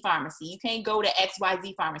ABC pharmacy. You can't go to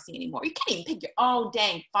XYZ pharmacy anymore. You can't even pick your own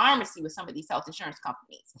dang pharmacy with some of these health insurance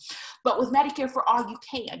companies. But with Medicare for All, you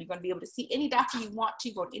can. You're going to be able to see any doctor you want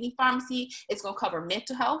to, go to any pharmacy. It's going to cover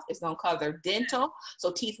mental health. It's going to cover dental.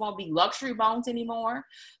 So teeth won't be luxury bones anymore.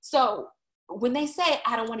 So when they say,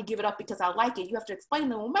 I don't want to give it up because I like it, you have to explain to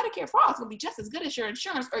them, well, Medicare for All is going to be just as good as your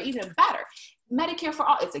insurance or even better. Medicare for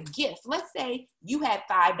All is a gift. Let's say you had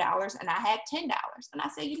 $5 and I had $10. And I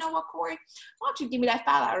say, you know what, Cori, why don't you give me that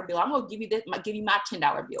 $5 bill? I'm going to give you my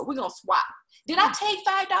 $10 bill. We're going to swap. Did I take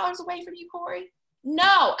 $5 away from you, Cori?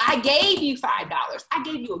 No, I gave you $5. I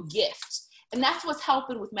gave you a gift. And that's what's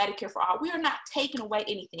helping with Medicare for All. We are not taking away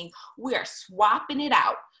anything. We are swapping it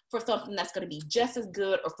out for something that's going to be just as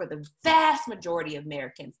good, or for the vast majority of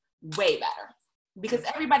Americans, way better. Because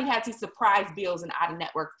everybody has these surprise bills and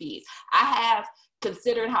out-of-network fees. I have,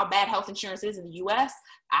 considering how bad health insurance is in the US,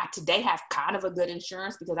 I today have kind of a good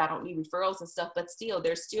insurance because I don't need referrals and stuff, but still,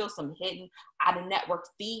 there's still some hidden out-of-network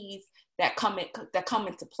fees that come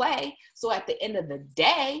into play. So at the end of the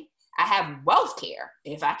day, I have wealth care.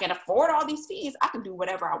 If I can afford all these fees, I can do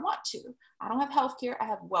whatever I want to. I don't have health care, I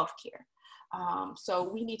have wealth care.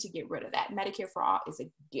 So we need to get rid of that. Medicare for All is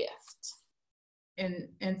a gift.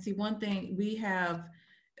 And see, one thing we have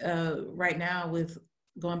right now with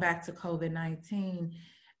going back to COVID-19,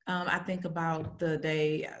 I think about the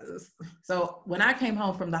day. So when I came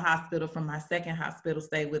home from the hospital, from my second hospital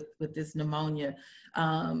stay with this pneumonia,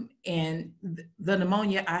 and the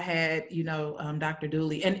pneumonia I had, Dr.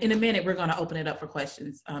 Dooley, and in a minute, we're going to open it up for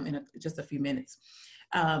questions in just a few minutes.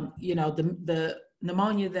 The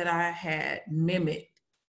pneumonia that I had mimicked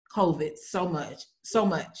COVID so much.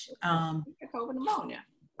 COVID pneumonia.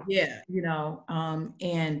 Yeah,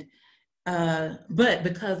 but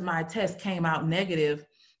because my test came out negative,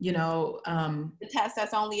 the test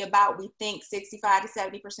that's only about, we think, 65 to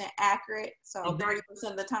 70% accurate. So 30%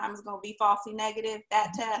 of the time is going to be falsely negative,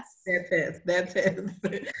 that test.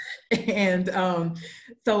 And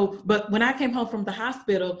but when I came home from the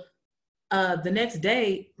hospital, the next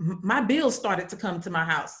day, my bills started to come to my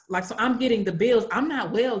house. So I'm getting the bills. I'm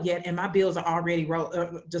not well yet, and my bills are already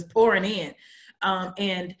just pouring in.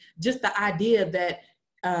 And just the idea that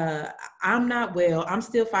I'm not well, I'm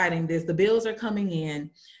still fighting this. The bills are coming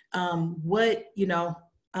in. What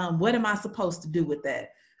am I supposed to do with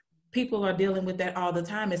that? People are dealing with that all the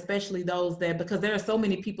time, especially those because there are so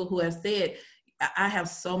many people who have said, I have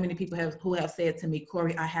so many people who have said to me,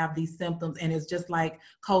 Cori, I have these symptoms and it's just like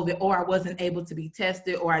COVID, or I wasn't able to be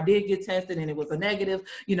tested, or I did get tested and it was a negative,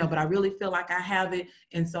 but I really feel like I have it.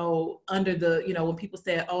 And so under the, when people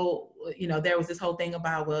said, there was this whole thing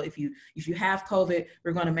about, well, if you have COVID,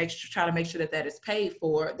 we're going to try to make sure that is paid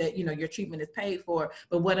for, that, your treatment is paid for.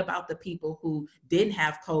 But what about the people who didn't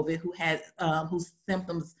have COVID, who had, whose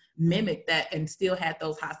symptoms mimicked that and still had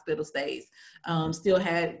those hospital stays, still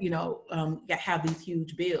had, have these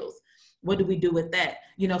huge bills? What do we do with that?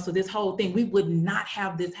 So this whole thing, we would not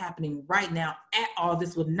have this happening right now at all.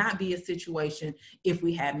 This would not be a situation if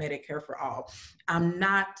we had Medicare for All. I'm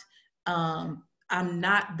not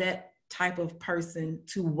that type of person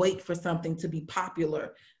to wait for something to be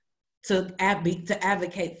popular, to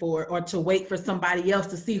advocate for, or to wait for somebody else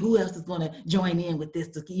to see who else is going to join in with this,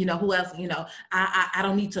 who else, I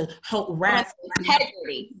don't need to hope.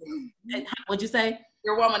 Integrity. What'd you say?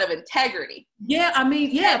 You're a woman of integrity.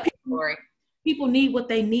 Yeah, people need what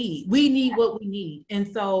they need. We need what we need. And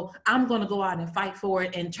so I'm going to go out and fight for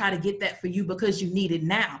it and try to get that for you because you need it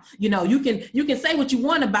now. You can say what you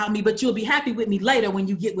want about me, but you'll be happy with me later when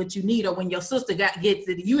you get what you need, or when your sister gets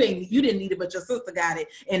it. You didn't need it, but your sister got it.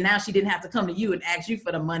 And now she didn't have to come to you and ask you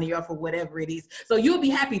for the money or for whatever it is. So you'll be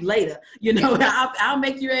happy later. I'll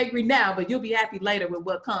make you angry now, but you'll be happy later with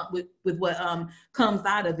what comes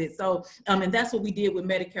out of it. So, and that's what we did with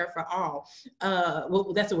Medicare for All.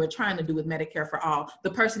 That's what we're trying to do with Medicare for All.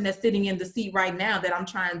 The person that's sitting in the seat right now that I'm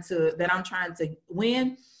trying to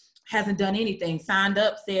win hasn't done anything. Signed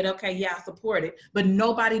up, said, okay, yeah, I support it. But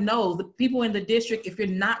nobody knows. The people in the district, if you're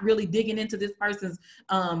not really digging into this person's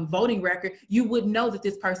voting record, you wouldn't know that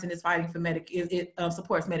this person is fighting for Medicare. It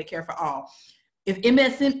supports Medicare for All. If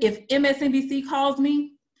MSNBC calls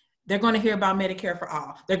me, they're going to hear about Medicare for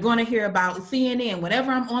All. They're going to hear about CNN.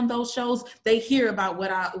 Whenever I'm on those shows, they hear about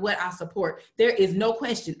what I support. There is no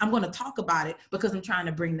question. I'm going to talk about it because I'm trying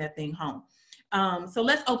to bring that thing home. So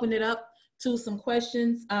let's open it up to some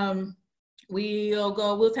questions.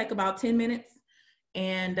 We'll take about 10 minutes.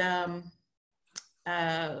 And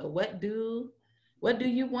what do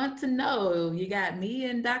you want to know? You got me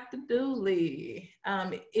and Dr. Dooley.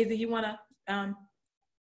 Izzy, you want to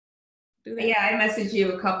do that? Yeah, I messaged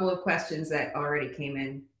you a couple of questions that already came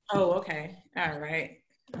in. Oh, okay. All right.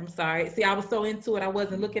 I'm sorry. See, I was so into it, I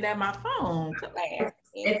wasn't looking at my phone.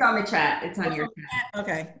 It's on the chat. It's on your chat.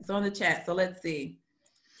 Okay, it's on the chat. So let's see.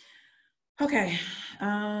 Okay.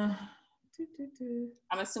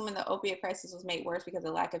 I'm assuming the opioid crisis was made worse because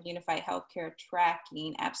of lack of unified healthcare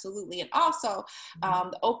tracking. Absolutely. And also,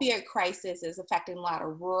 the opioid crisis is affecting a lot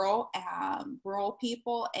of rural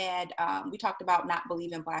people. And we talked about not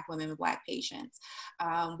believing Black women and Black patients.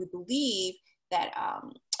 We believe that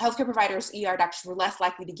healthcare providers, ER doctors, were less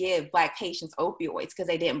likely to give Black patients opioids because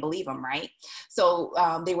they didn't believe them, right? So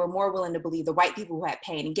they were more willing to believe the white people who had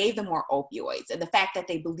pain and gave them more opioids. And the fact that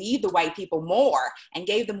they believed the white people more and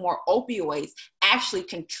gave them more opioids actually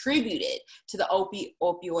contributed to the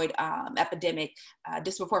opioid epidemic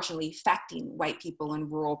disproportionately affecting white people and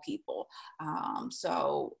rural people.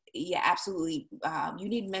 So yeah, absolutely. You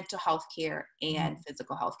need mental health care and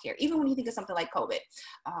physical health care. Even when you think of something like COVID,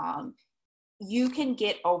 you can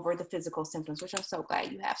get over the physical symptoms, which I'm so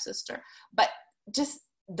glad you have, sister. But just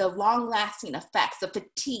the long-lasting effects, the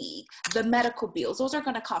fatigue, the medical bills, those are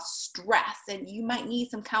going to cause stress, and you might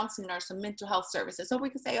need some counseling or some mental health services. So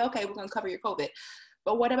we can say, okay, we're going to cover your COVID.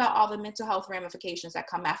 But what about all the mental health ramifications that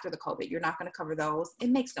come after the COVID? You're not going to cover those. It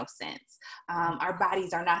makes no sense. Our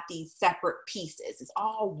bodies are not these separate pieces. It's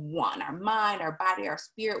all one. Our mind, our body, our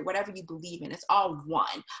spirit, whatever you believe in, it's all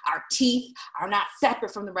one. Our teeth are not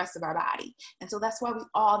separate from the rest of our body. And so that's why we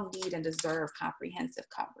all need and deserve comprehensive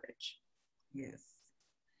coverage. Yes.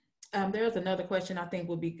 There's another question I think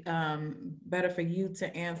would be better for you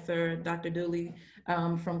to answer, Dr. Dooley,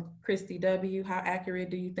 from Christy W. How accurate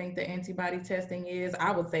do you think the antibody testing is?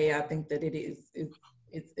 I would say I think that it is. It's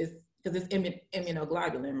because it's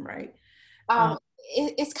immunoglobulin, right?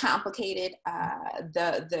 It's complicated.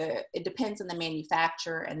 It depends on the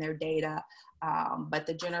manufacturer and their data, but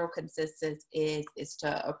the general consensus is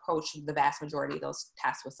to approach the vast majority of those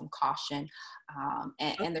tests with some caution.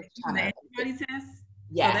 And there's a ton of antibody tests.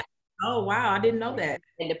 Yeah. So oh, wow. I didn't know that.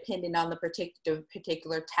 And depending on the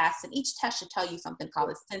particular test, and each test should tell you something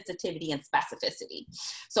called sensitivity and specificity.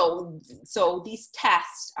 So these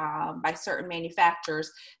tests by certain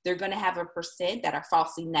manufacturers, they're going to have a percent that are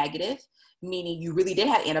falsely negative, meaning you really did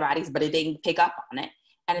have antibodies, but it didn't pick up on it.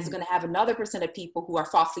 And it's going to have another percent of people who are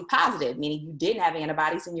falsely positive, meaning you didn't have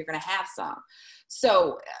antibodies and you're going to have some.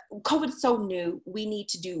 So COVID is so new. We need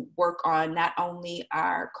to do work on not only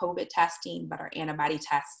our COVID testing, but our antibody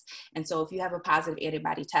tests. And so if you have a positive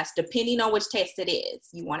antibody test, depending on which test it is,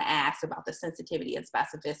 you want to ask about the sensitivity and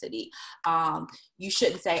specificity. You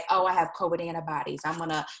shouldn't say, oh, I have COVID antibodies. I'm going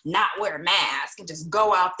to not wear a mask and just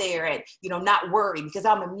go out there and, not worry because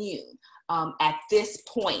I'm immune. At this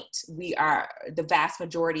point, the vast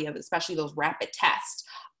majority of, especially those rapid tests,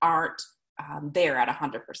 aren't there at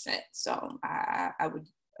 100%. So I would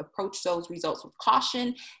approach those results with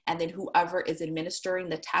caution, and then whoever is administering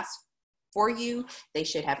the test for you, they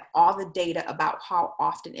should have all the data about how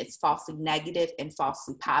often it's falsely negative and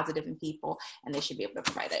falsely positive in people, and they should be able to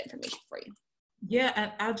provide that information for you. Yeah,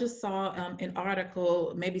 and I just saw an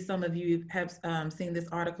article, maybe some of you have seen this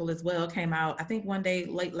article as well, came out, I think one day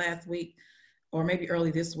late last week, or maybe early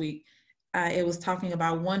this week. It was talking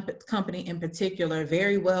about one company in particular,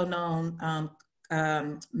 very well-known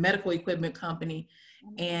medical equipment company,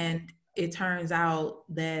 and it turns out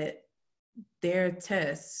that their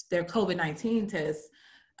tests, their COVID-19 tests,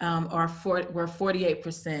 were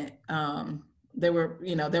 48%.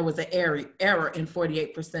 There was an error in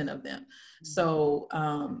 48% of them. So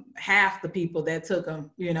half the people that took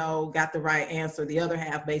them, got the right answer. The other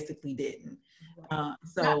half basically didn't. Not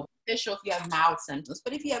official if you have mild symptoms,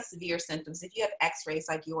 but if you have severe symptoms, if you have x-rays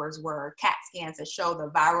like yours were, CAT scans that show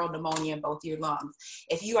the viral pneumonia in both your lungs,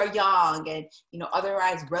 if you are young and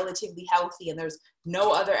otherwise relatively healthy and there's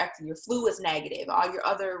no other, your flu is negative, all your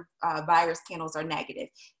other virus panels are negative.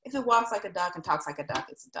 If it walks like a duck and talks like a duck,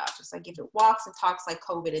 it's a duck. Just like if it walks and talks like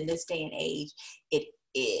COVID in this day and age, it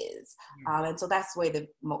is. And so that's the way the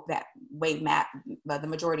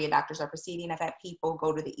majority of doctors are proceeding. I've had people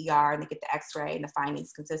go to the ER and they get the x-ray and the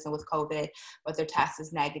findings consistent with COVID, but their test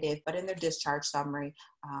is negative. But in their discharge summary,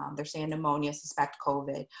 they're saying pneumonia, suspect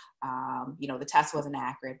COVID. The test wasn't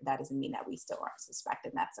accurate, but that doesn't mean that we still aren't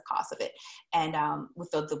suspecting that's the cause of it. And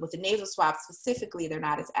with the nasal swab specifically, they're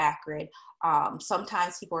not as accurate.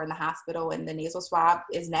 Sometimes people are in the hospital and the nasal swab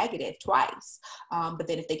is negative twice. But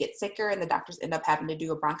then if they get sicker and the doctors end up having to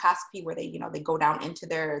do a bronchoscopy where they go down into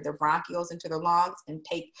their bronchioles, into their lungs and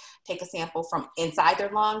take a sample from inside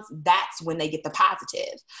their lungs, that's when they get the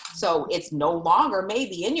positive. So it's no longer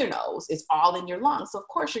maybe in your nose, it's all in your lungs. So of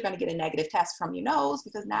course you're going to get a negative test from your nose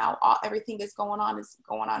because now everything is going on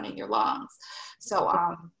in your lungs. So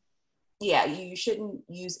you shouldn't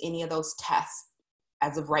use any of those tests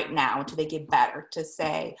as of right now until they get better to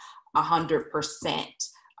say 100%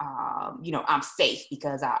 I'm safe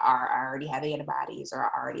because I already have antibodies or I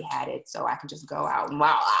already had it. So I can just go out and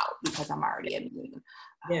wow out because I'm already immune.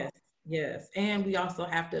 Yes. And we also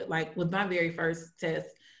have to, like with my very first test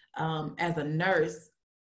as a nurse,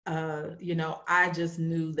 I just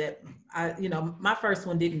knew that my first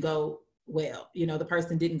one didn't go well. The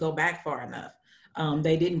person didn't go back far enough.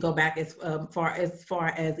 They didn't go back as far as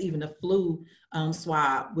even a flu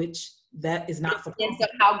swab, which that is not supposed to. It depends on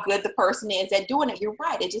how good the person is at doing it. You're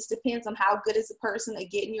right. It just depends on how good is the person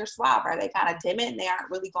at getting your swab. Are they kind of timid and they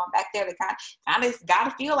aren't really going back there? They kind of got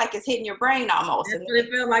to feel like it's hitting your brain almost. That's what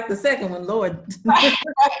it felt like the second one, Lord. Right.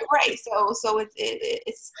 So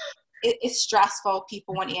it's stressful.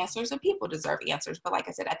 People want answers and people deserve answers. But like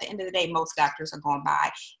I said, at the end of the day, most doctors are going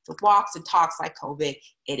by. If it walks and talks like COVID,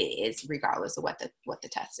 it is, regardless of what the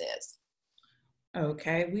test is.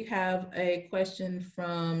 Okay, we have a question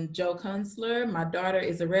from Joe Kunstler. My daughter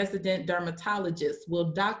is a resident dermatologist.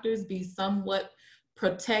 Will doctors be somewhat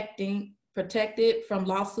protected from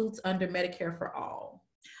lawsuits under Medicare for All?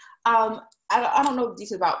 I don't know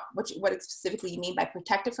details about what specifically you mean by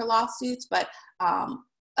protected for lawsuits, but a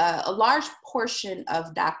large portion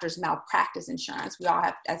of doctors' malpractice insurance, we all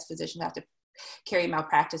have, as physicians, have to carry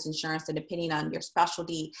malpractice insurance, and depending on your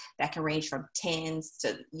specialty, that can range from $10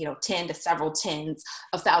 to several tens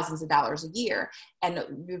of thousands of dollars a year. And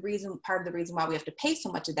part of the reason why we have to pay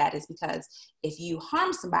so much of that is because if you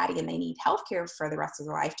harm somebody and they need health care for the rest of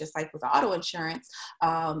their life, just like with auto insurance,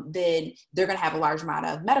 then they're going to have a large amount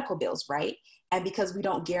of medical bills, right? And because we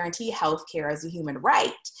don't guarantee health care as a human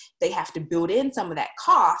right, they have to build in some of that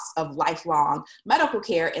cost of lifelong medical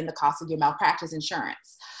care in the cost of your malpractice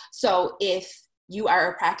insurance. So if you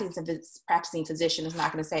are a practicing physician, is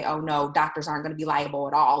not going to say, oh no, doctors aren't going to be liable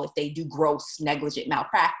at all if they do gross negligent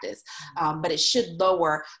malpractice. But it should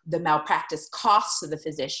lower the malpractice costs to the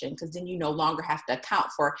physician, because then you no longer have to account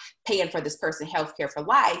for paying for this person healthcare for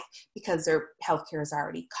life because their healthcare is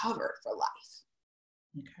already covered for life.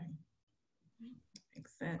 Okay.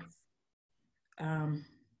 Makes sense.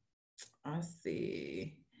 Let's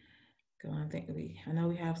see. I know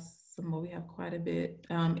we have some more. We have quite a bit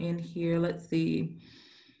in here. Let's see.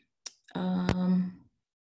 Okay.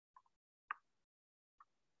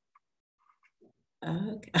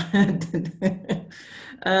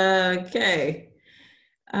 Okay.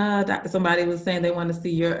 Somebody was saying they want to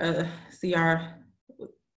see our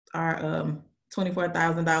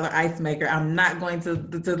 $24,000 ice maker. I'm not going to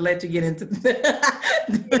let you get into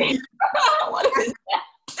that. What is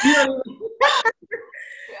that?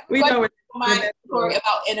 We know my story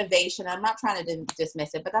about innovation. I'm not trying to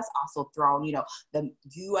dismiss it, but that's also thrown, the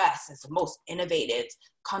U.S. is the most innovative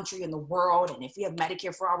country in the world. And if we have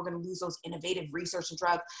Medicare for all, we're going to lose those innovative research and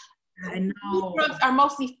drugs. I know. These drugs are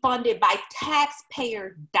mostly funded by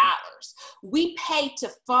taxpayer dollars. We pay to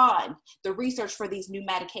fund the research for these new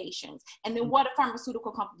medications. And then what do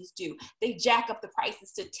pharmaceutical companies do? They jack up the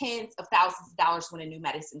prices to tens of thousands of dollars when a new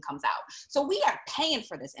medicine comes out. So we are paying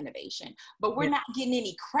for this innovation, but we're not getting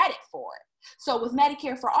any credit for it. So with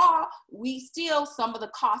Medicare for all, some of the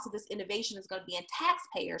cost of this innovation is going to be in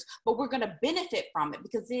taxpayers, but we're going to benefit from it,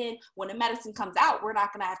 because then when the medicine comes out, we're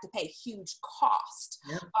not going to have to pay huge cost.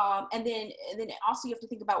 Yep. And then also you have to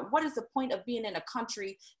think about, what is the point of being in a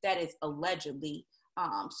country that is allegedly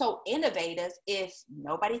so innovative if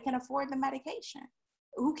nobody can afford the medication?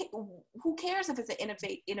 Who cares if it's an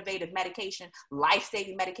innovative medication,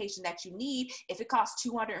 life-saving medication that you need, if it costs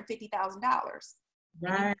 $250,000?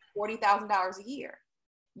 Right. $40,000 a year.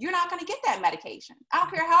 You're not going to get that medication. I don't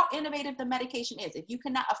care how innovative the medication is. If you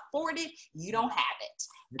cannot afford it, you don't have it.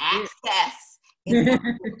 Access is not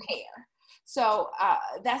care. So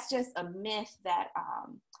that's just a myth that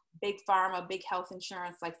big pharma, big health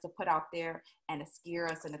insurance likes to put out there and to scare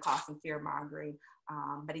us into cost and fear mongering.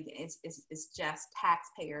 But again, it's just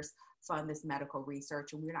taxpayers fund this medical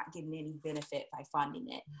research, and we're not getting any benefit by funding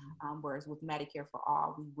it. Whereas with Medicare for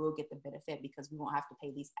all, we will get the benefit because we won't have to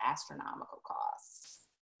pay these astronomical costs.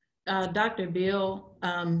 Dr. Bill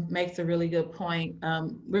makes a really good point.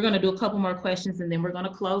 We're going to do a couple more questions and then we're going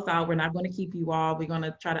to close out. We're not going to keep you all. We're going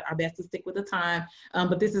to try our best to stick with the time.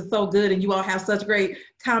 But this is so good, and you all have such great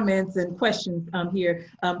comments and questions here.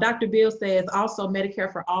 Dr. Bill says also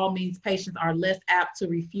Medicare for all means patients are less apt to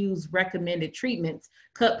refuse recommended treatments,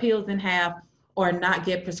 cut pills in half, or not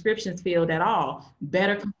get prescriptions filled at all.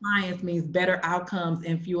 Better compliance means better outcomes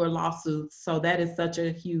and fewer lawsuits. So that is such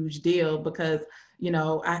a huge deal, because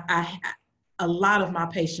a lot of my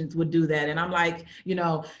patients would do that. And I'm like,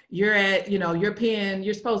 you're at, you're paying,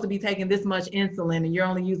 you're supposed to be taking this much insulin and you're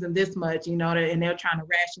only using this much, and they're trying to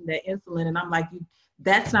ration that insulin. And I'm like,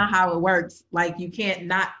 that's not how it works. Like you can't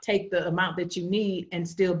not take the amount that you need and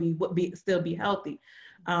still be healthy.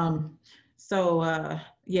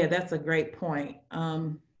 Yeah, that's a great point.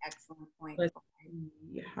 Excellent point. Let's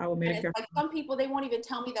see how And it's Medicare. like some people, they won't even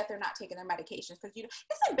tell me that they're not taking their medications because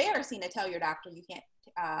it's embarrassing to tell your doctor you can't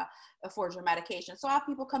afford your medication. So I have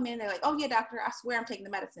people come in, they're like, oh yeah, doctor, I swear I'm taking the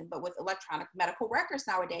medicine. But with electronic medical records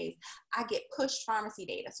nowadays, I get pushed pharmacy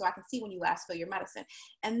data so I can see when you last fill your medicine.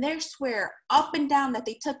 And they swear up and down that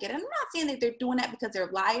they took it. And I'm not saying that they're doing that because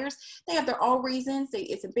they're liars. They have their own reasons.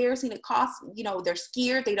 It's embarrassing. It costs, they're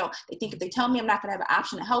scared. They think if they tell me I'm not going to have an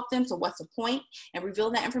option to help them, so what's the point? And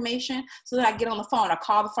revealing that information. So then I get on the phone, I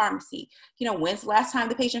call the pharmacy. When's the last time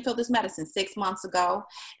the patient filled this medicine? 6 months ago.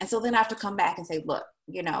 And so then I have to come back and say, look,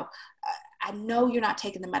 I know you're not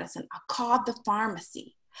taking the medicine. I called the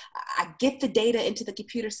pharmacy. I get the data into the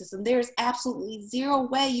computer system. There's absolutely zero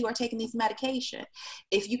way you are taking these medication.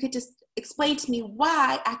 If you could just explain to me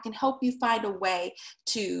why, I can help you find a way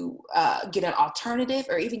to get an alternative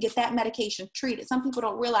or even get that medication treated. Some people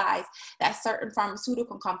don't realize that certain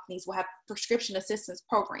pharmaceutical companies will have prescription assistance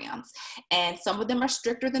programs, and some of them are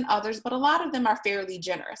stricter than others, but a lot of them are fairly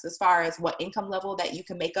generous as far as what income level that you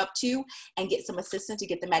can make up to and get some assistance to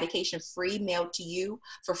get the medication free, mailed to you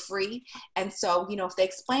for free. And so, if they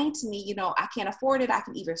explain to me, I can't afford it, I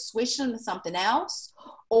can either switch them to something else,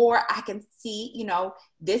 or I can see,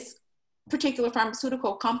 this particular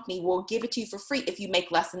pharmaceutical company will give it to you for free if you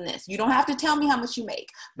make less than this. You don't have to tell me how much you make,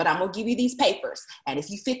 but I'm going to give you these papers. And if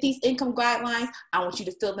you fit these income guidelines, I want you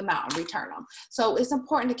to fill them out and return them. So it's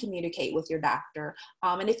important to communicate with your doctor.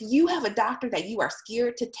 And if you have a doctor that you are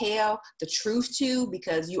scared to tell the truth to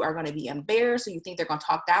because you are going to be embarrassed or you think they're going to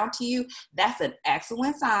talk down to you, that's an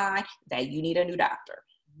excellent sign that you need a new doctor.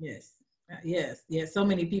 Yes. So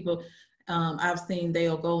many people I've seen,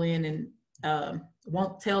 they'll go in and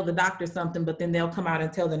won't tell the doctor something, but then they'll come out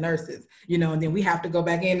and tell the nurses, and then we have to go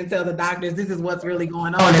back in and tell the doctors this is what's really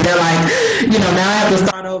going on. And they're like, now I have to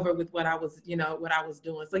start over with what I was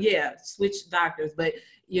doing. So yeah, switch doctors. But,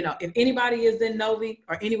 if anybody is in Novi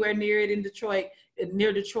or anywhere near it in Detroit,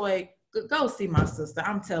 go see my sister.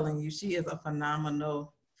 I'm telling you, she is a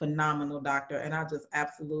phenomenal doctor. And I just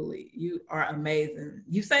you are amazing.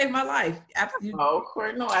 You saved my life. Absolutely. Oh,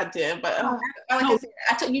 Cori, no, I did. But like I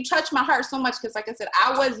said, you touched my heart so much because, like I said,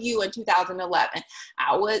 I was you in 2011.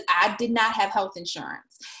 I did not have health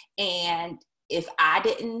insurance. And if I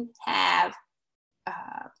didn't have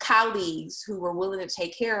colleagues who were willing to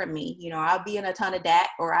take care of me, I'd be in a ton of debt,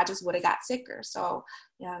 or I just would have got sicker. So,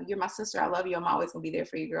 you're my sister. I love you. I'm always going to be there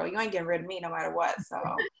for you, girl. You ain't getting rid of me no matter what. So.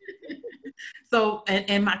 So,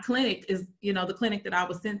 and my clinic is, the clinic that I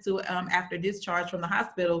was sent to after discharge from the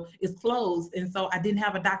hospital is closed. And so I didn't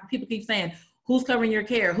have a doctor. People keep saying, who's covering your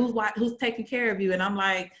care? Who's taking care of you? And I'm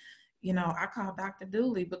like, I called Dr.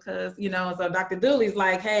 Dooley because, so Dr. Dooley's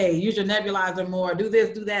like, hey, use your nebulizer more, do this,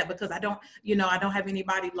 do that, because I don't have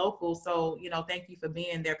anybody local. So, thank you for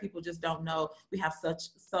being there. People just don't know. We have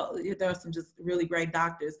there are some just really great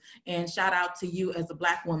doctors, and shout out to you as a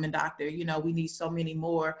Black woman doctor. We need so many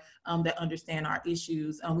more that understand our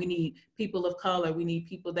issues. We need people of color. We need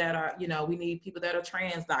people that are, we need people that are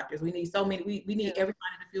trans doctors. We need so many, we need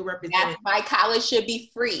everybody to feel represented. That's why college should be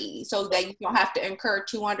free, so that you don't have to incur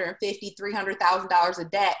 $250,000-$300,000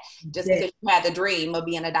 of debt just because you had the dream of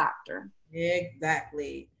being a doctor.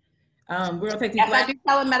 Exactly. We're gonna take these. Yes, I do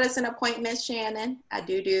telemedicine appointments, Shannon. I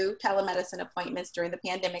do telemedicine appointments during the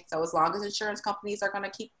pandemic. So as long as insurance companies are going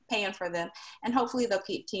to keep paying for them, and hopefully they'll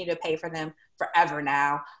continue to pay for them forever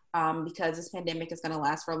now, because this pandemic is going to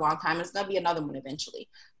last for a long time. It's going to be another one eventually.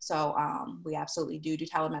 So we absolutely do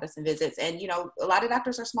telemedicine visits. And, a lot of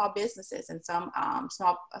doctors are small businesses, and some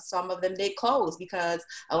of them did close because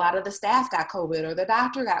a lot of the staff got COVID or the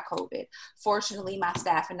doctor got COVID. Fortunately, my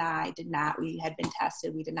staff and I did not. We had been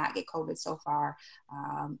tested. We did not get COVID so far.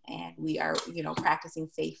 And we are, practicing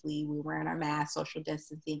safely. We're wearing our masks, social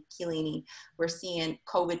distancing, cleaning. We're seeing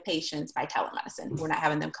COVID patients by telemedicine. We're not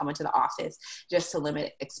having them come into the office just to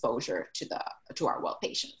limit exposure to our well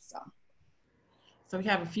patients. So we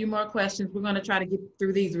have a few more questions. We're going to try to get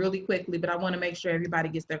through these really quickly, but I want to make sure everybody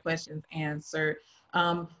gets their questions answered.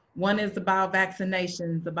 One is about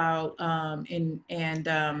vaccinations,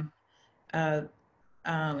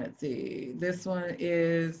 let's see. This one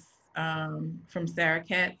is from Sarah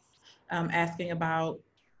Katz, asking about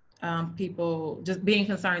people just being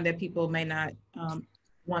concerned that people may not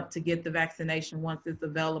want to get the vaccination once it's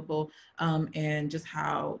available, and just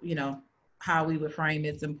how we would frame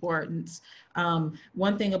its importance.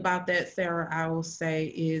 One thing about that, Sarah, I will say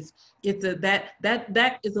is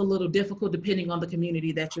that is a little difficult depending on the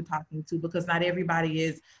community that you're talking to, because not everybody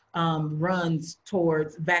is runs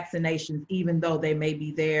towards vaccinations, even though they may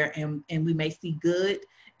be there and we may see good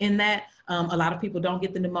in that. A lot of people don't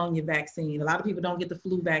get the pneumonia vaccine. A lot of people don't get the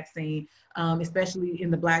flu vaccine, especially in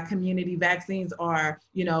the Black community. Vaccines are,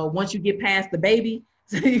 you know, once you get past the baby,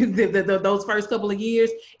 those first couple of years,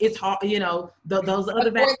 it's hard, you know, those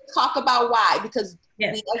other vaccines. Talk about why, because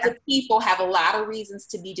yes. we as a people have a lot of reasons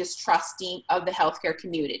to be distrusting of the healthcare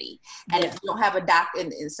community. And if you don't have a doctor,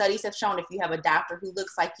 and studies have shown if you have a doctor who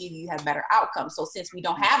looks like you have better outcomes. So since we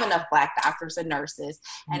don't have enough Black doctors and nurses,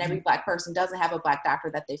 and every Black person doesn't have a Black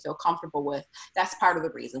doctor that they feel comfortable with, that's part of the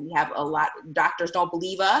reason. We have a lot, doctors don't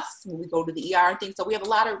believe us when we go to the ER and things. So we have a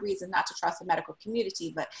lot of reasons not to trust the medical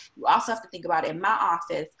community, but you also have to think about it. In my office,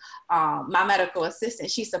 my medical assistant,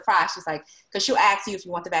 she's surprised. She's like, because she'll ask you if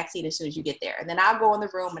you want the vaccine as soon as you get there. And then I'll go in the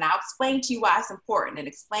room and I'll explain to you why it's important and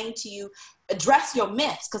explain to you, address your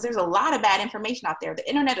myths, because there's a lot of bad information out there. The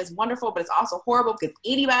internet is wonderful, but it's also horrible because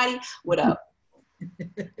anybody with a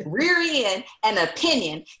rear end and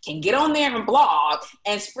opinion can get on there and blog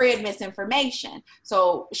and spread misinformation.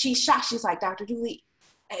 So she's shocked. She's like, Dr. Dooley,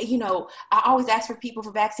 you know, I always ask for people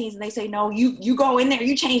for vaccines and they say, no, you go in there,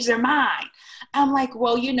 you change their mind. I'm like,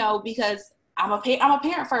 well, you know, because I'm a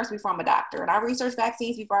parent first before I'm a doctor, and I research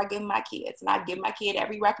vaccines before I give them my kids, and I give my kid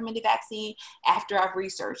every recommended vaccine after I've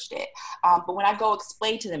researched it. But when I go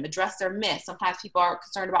explain to them, address their myths, sometimes people are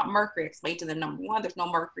concerned about mercury. Explain to them, number one, there's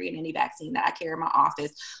no mercury in any vaccine that I carry in my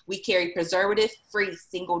office. We carry preservative-free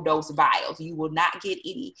single-dose vials. You will not get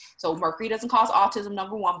any. So mercury doesn't cause autism,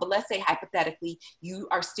 number one, but let's say hypothetically you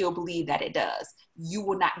are still believe that it does. You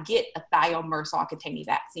will not get a thiomersal containing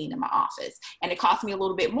vaccine in my office. And it costs me a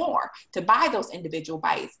little bit more to buy those individual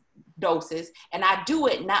doses. And I do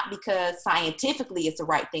it not because scientifically it's the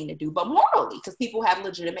right thing to do, but morally, because people have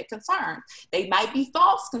legitimate concerns. They might be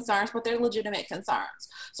false concerns, but they're legitimate concerns.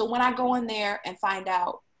 So when I go in there and find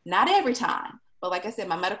out, not every time, but like I said,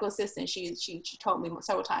 my medical assistant, she told me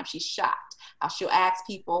several times, she's shocked how she'll ask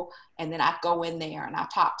people, and then I go in there and I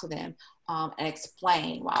talk to them and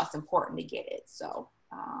explain why it's important to get it. So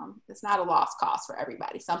it's not a lost cause for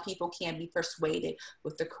everybody. Some people can be persuaded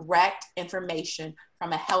with the correct information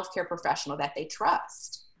from a healthcare professional that they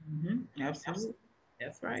trust. Mm-hmm. Absolutely.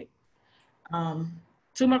 That's right.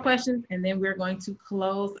 2 more questions, and then we're going to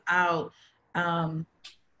close out.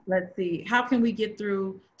 Let's see, how can we get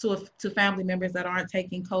through to family members that aren't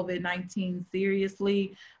taking COVID-19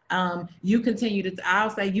 seriously? You continue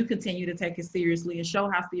to take it seriously and show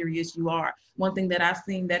how serious you are. One thing that I've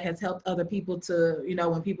seen that has helped other people to, you know,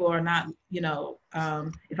 when people are not, you know,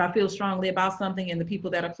 if I feel strongly about something and the people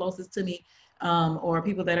that are closest to me or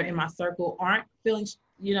people that are in my circle aren't feeling,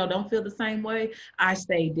 you know, don't feel the same way, I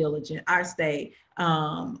stay diligent. I stay,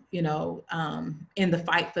 you know, in the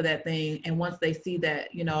fight for that thing. And once they see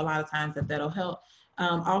that, you know, a lot of times that'll help.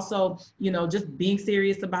 Also, you know, just being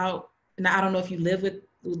serious about, now I don't know if you live with,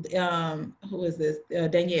 who is this?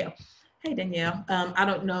 Danielle. Hey, Danielle. I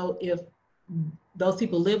don't know if those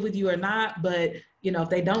people live with you or not, but, you know, if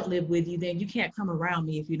they don't live with you, then you can't come around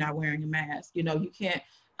me if you're not wearing a mask. You know, you can't,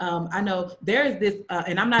 I know there is this,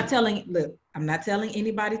 and I'm not telling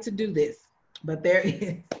anybody to do this, but there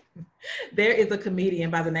is a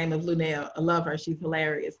comedian by the name of Lunel. I love her. She's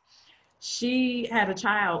hilarious. She had a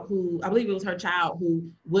child who, I believe it was her child,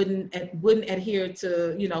 who wouldn't adhere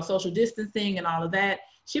to, you know, social distancing and all of that.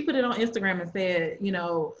 She put it on Instagram and said, you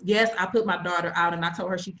know, yes, I put my daughter out and I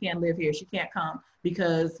told her she can't live here. She can't come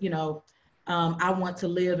because, you know, I want to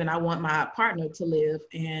live and I want my partner to live.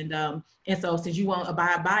 And so since you won't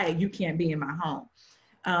abide by it, you can't be in my home.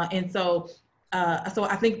 So I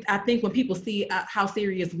think when people see how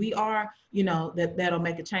serious we are, you know, that'll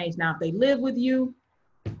make a change. Now, if they live with you,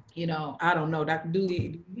 you know, I don't know, Dr. Dooley,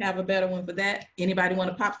 do you have a better one for that? Anybody want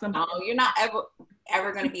to pop something? No, you're not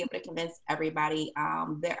ever going to be able to convince everybody.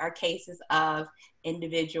 There are cases of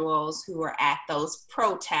individuals who are at those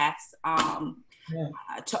protests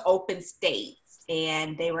to open states.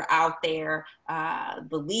 And they were out there,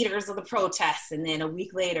 the leaders of the protests, and then a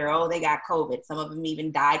week later, oh, they got COVID. Some of them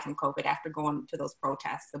even died from COVID after going to those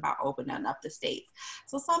protests about opening up the states.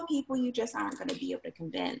 So some people you just aren't going to be able to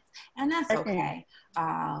convince, and that's okay.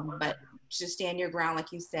 But just stand your ground,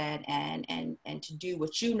 like you said, and to do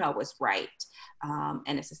what you know is right.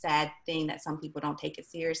 And it's a sad thing that some people don't take it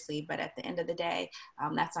seriously, but at the end of the day,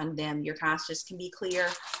 that's on them. Your conscience can be clear,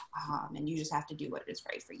 and you just have to do what is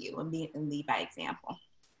right for you and lead by example.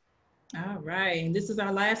 All right, and this is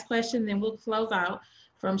our last question, then we'll close out.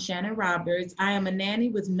 From Shannon Roberts. I am a nanny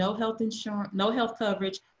with no health insurance, no health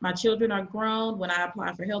coverage. My children are grown. When I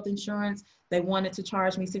applied for health insurance, they wanted to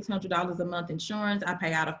charge me $600 a month insurance. I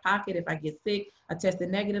pay out of pocket if I get sick. I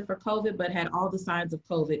tested negative for COVID, but had all the signs of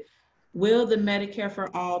COVID. Will the Medicare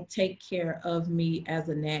for All take care of me as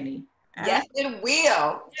a nanny? Yes, it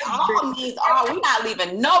will. All means all. We're not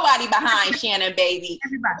leaving nobody behind, Shannon, baby.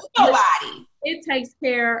 Everybody. Nobody. It takes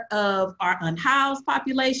care of our unhoused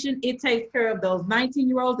population. It takes care of those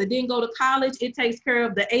 19-year-olds that didn't go to college. It takes care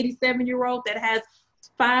of the 87-year-old that has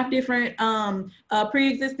 5 different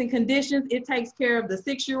pre-existing conditions. It takes care of the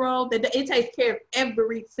 6-year-old. It takes care of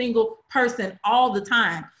every single person all the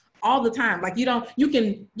time. All the time. Like you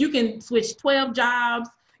can switch 12 jobs.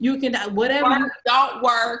 You can whatever. Work, don't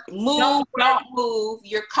work, move, don't move.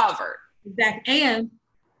 You're covered. Exactly. And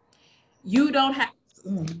you don't have.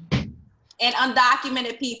 And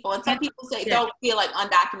undocumented people. And some people say don't feel like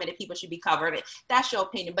undocumented people should be covered. That's your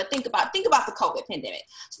opinion. But think about the COVID pandemic.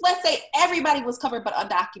 So let's say everybody was covered but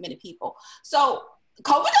undocumented people. So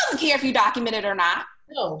COVID doesn't care if you're documented or not.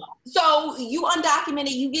 No. So you undocumented,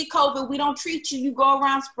 you get COVID, we don't treat you. You go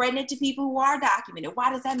around spreading it to people who are documented. Why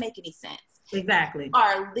does that make any sense? Exactly.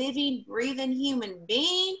 Our living, breathing human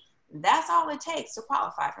being, that's all it takes to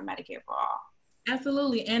qualify for Medicare for All.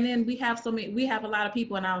 Absolutely. And then we have a lot of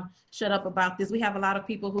people, and I'll shut up about this. We have a lot of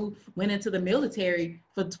people who went into the military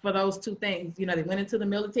for those 2 things. You know, they went into the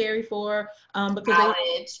military for because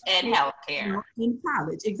college and healthcare. In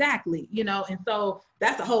college, exactly. You know, and so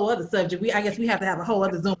that's a whole other subject. I guess we have to have a whole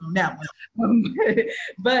other Zoom on that one.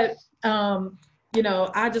 But you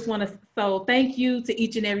know, I just want to, so thank you to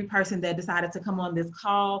each and every person that decided to come on this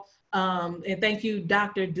call. And thank you,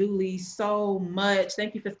 Dr. Dooley, so much.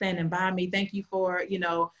 Thank you for standing by me. Thank you for,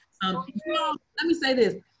 let me say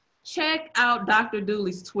this. Check out Dr.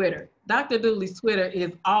 Dooley's Twitter. Dr. Dooley's Twitter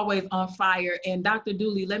is always on fire. And Dr.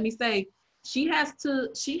 Dooley, let me say, she has to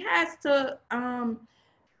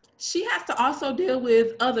also deal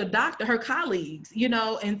with her colleagues,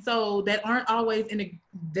 and so that aren't always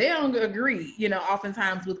they don't agree,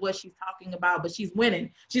 oftentimes with what she's talking about, but she's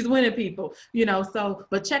winning people, so,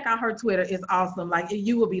 but check out her Twitter. It's awesome. Like,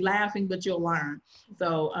 you will be laughing, but you'll learn.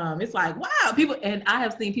 So it's like, wow, people, and I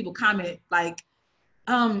have seen people comment like,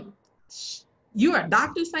 you're a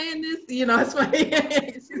doctor saying this, it's funny.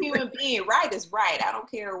 Human being, right is right. I don't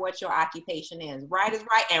care what your occupation is. Right is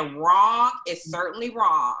right, and wrong is certainly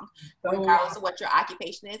wrong, regardless of what your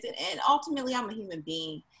occupation is. And ultimately, I'm a human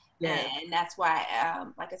being. Yeah. And that's why,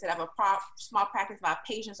 like I said, I have a small practice. My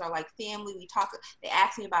patients are like family. We talk, they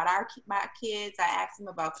ask me about my kids. I ask them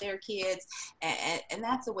about their kids. And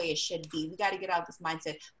that's the way it should be. We got to get out of this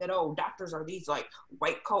mindset that, oh, doctors are these like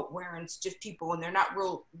white coat wearing stiff people, and they're not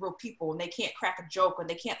real people, and they can't crack a joke, and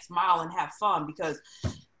they can't smile and have fun because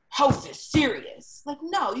health is serious. Like,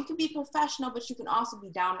 no, you can be professional, but you can also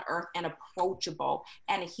be down to earth and approachable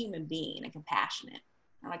and a human being and compassionate.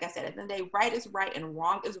 And like I said, at the end of the day, right is right and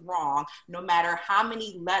wrong is wrong, no matter how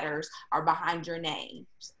many letters are behind your name.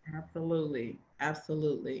 Absolutely.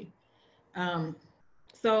 Absolutely.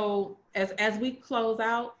 So as we close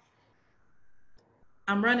out,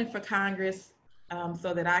 I'm running for Congress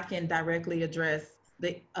so that I can directly address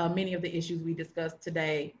the many of the issues we discussed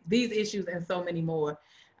today, these issues and so many more.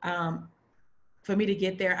 For me to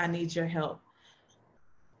get there, I need your help.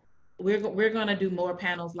 We're going to do more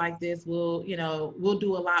panels like this. We'll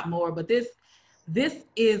do a lot more, but this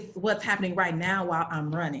is what's happening right now while I'm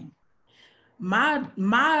running.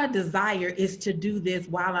 My desire is to do this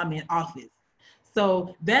while I'm in office.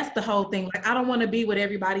 So that's the whole thing. Like, I don't want to be what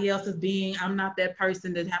everybody else is being. I'm not that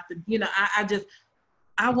person that have to,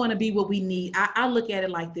 I want to be what we need. I look at it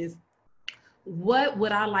like this. What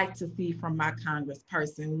would I like to see from my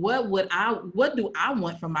congressperson? What do I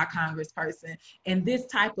want from my congressperson? And this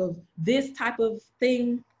type of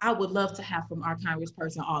thing, I would love to have from our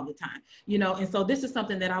congressperson all the time, and so this is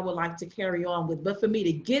something that I would like to carry on with. But for me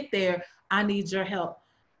to get there, I need your help.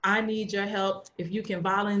 I need your help. If you can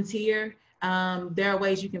volunteer, there are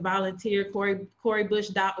ways you can volunteer.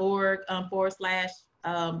 CoriBush.org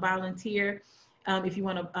 /volunteer. If you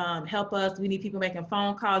want to help us, we need people making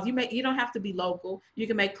phone calls. You don't have to be local. You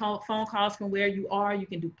can make phone calls from where you are. You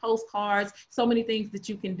can do postcards, so many things that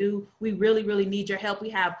you can do. We really, really need your help. We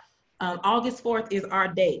have August 4th is our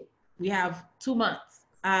date. We have 2 months.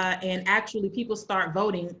 And actually people start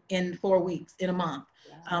voting in 4 weeks, in a month.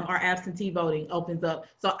 Our absentee voting opens up.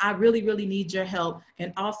 So I really, really need your help.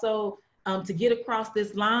 And also to get across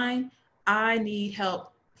this line, I need help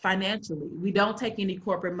financially. We don't take any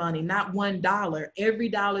corporate money, not $1. Every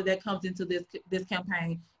dollar that comes into this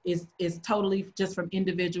campaign is totally just from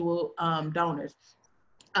individual donors.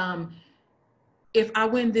 if I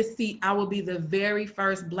win this seat, I will be the very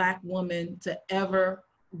first Black woman to ever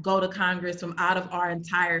go to Congress from out of our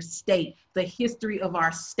entire state, the history of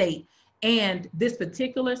our state. And this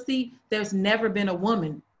particular seat, there's never been a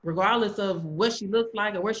woman, regardless of what she looks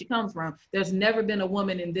like or where she comes from, there's never been a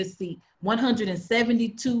woman in this seat.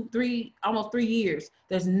 172, almost 3 years,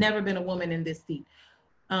 there's never been a woman in this seat.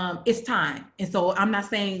 It's time. And so I'm not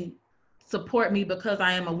saying support me because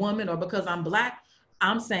I am a woman or because I'm Black.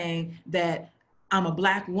 I'm saying that I'm a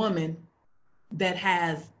Black woman that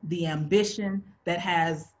has the ambition, that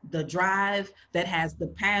has the drive, that has the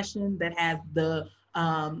passion, that has the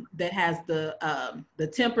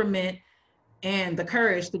temperament and the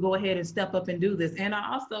courage to go ahead and step up and do this. And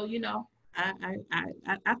I also, you know, I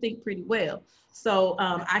think pretty well. So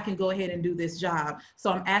I can go ahead and do this job. So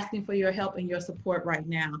I'm asking for your help and your support right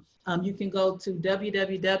now. You can go to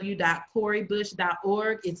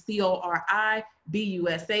www.coribush.org. It's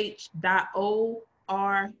CORIBUSH.org.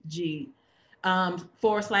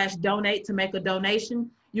 /donate to make a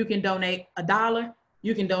donation. You can donate $1.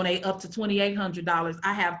 You can donate up to $2,800.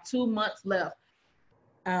 I have 2 months left.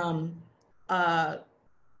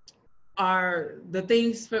 Are the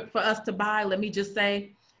things for us to buy, let me just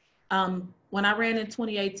say, when I ran in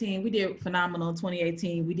 2018, we did phenomenal in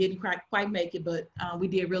 2018. We didn't quite make it, but we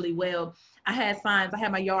did really well. I had signs, I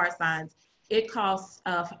had my yard signs. It cost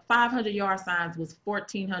 500 yard signs was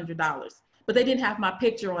 $1,400, but they didn't have my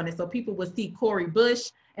picture on it. So people would see Cori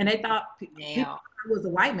Bush and they thought I was a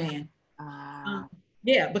white man.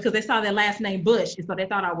 Yeah, because they saw their last name Bush. And so they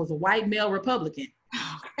thought I was a white male Republican.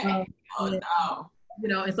 Okay. No. You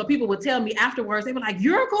know, and so people would tell me afterwards, they were like,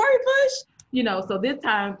 "You're Cori Bush?" You know, so this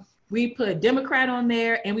time we put Democrat on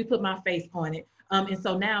there and we put my face on it. And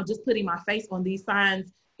so now just putting my face on these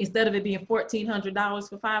signs, instead of it being $1,400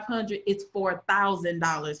 for 500, it's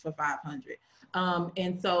 $4,000 for 500.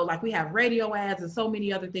 And so like we have radio ads and so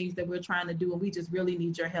many other things that we're trying to do, and we just really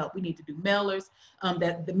need your help. We need to do mailers.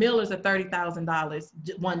 That the mailers are $30,000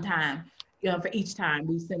 one time. For each time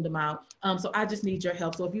we send them out. So I just need your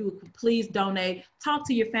help. So if you would please donate, talk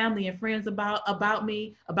to your family and friends about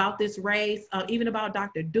me, about this race, even about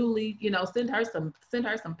Dr. Dooley, you know, send her some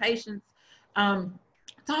patients.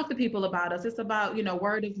 Talk to people about us. It's about, you know,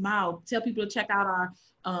 word of mouth. Tell people to check out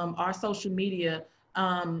our social media.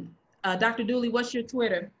 Dr. Dooley, what's your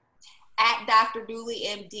Twitter? At Dr. Dooley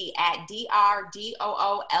MD, at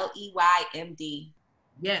DRDOOLEYMD.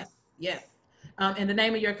 Yes, yes. And the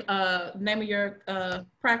name of your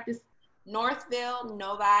practice? Northville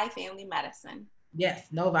Novi Family Medicine. Yes,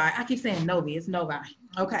 Novi. I keep saying Novi. It's Novi.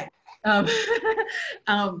 Okay. And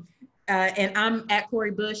I'm at Cori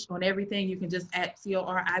Bush on everything. You can just at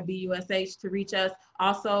CORIBUSH to reach us.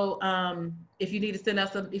 Also, if you need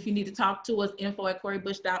to if you need to talk to us,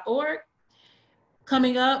 info@coribush.org.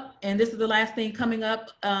 Coming up, and this is the last thing coming up,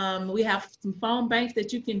 we have some phone banks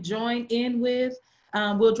that you can join in with.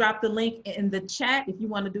 We'll drop the link in the chat. If you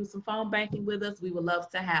want to do some phone banking with us, we would love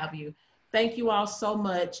to have you. Thank you all so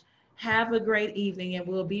much. Have a great evening, and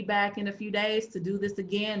we'll be back in a few days to do this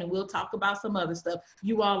again, and we'll talk about some other stuff.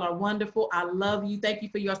 You all are wonderful. I love you. Thank you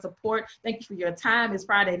for your support. Thank you for your time. It's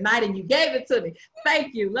Friday night, and you gave it to me.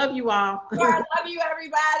 Thank you. Love you all. Yeah, I love you,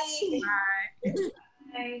 everybody. Bye.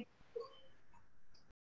 Bye.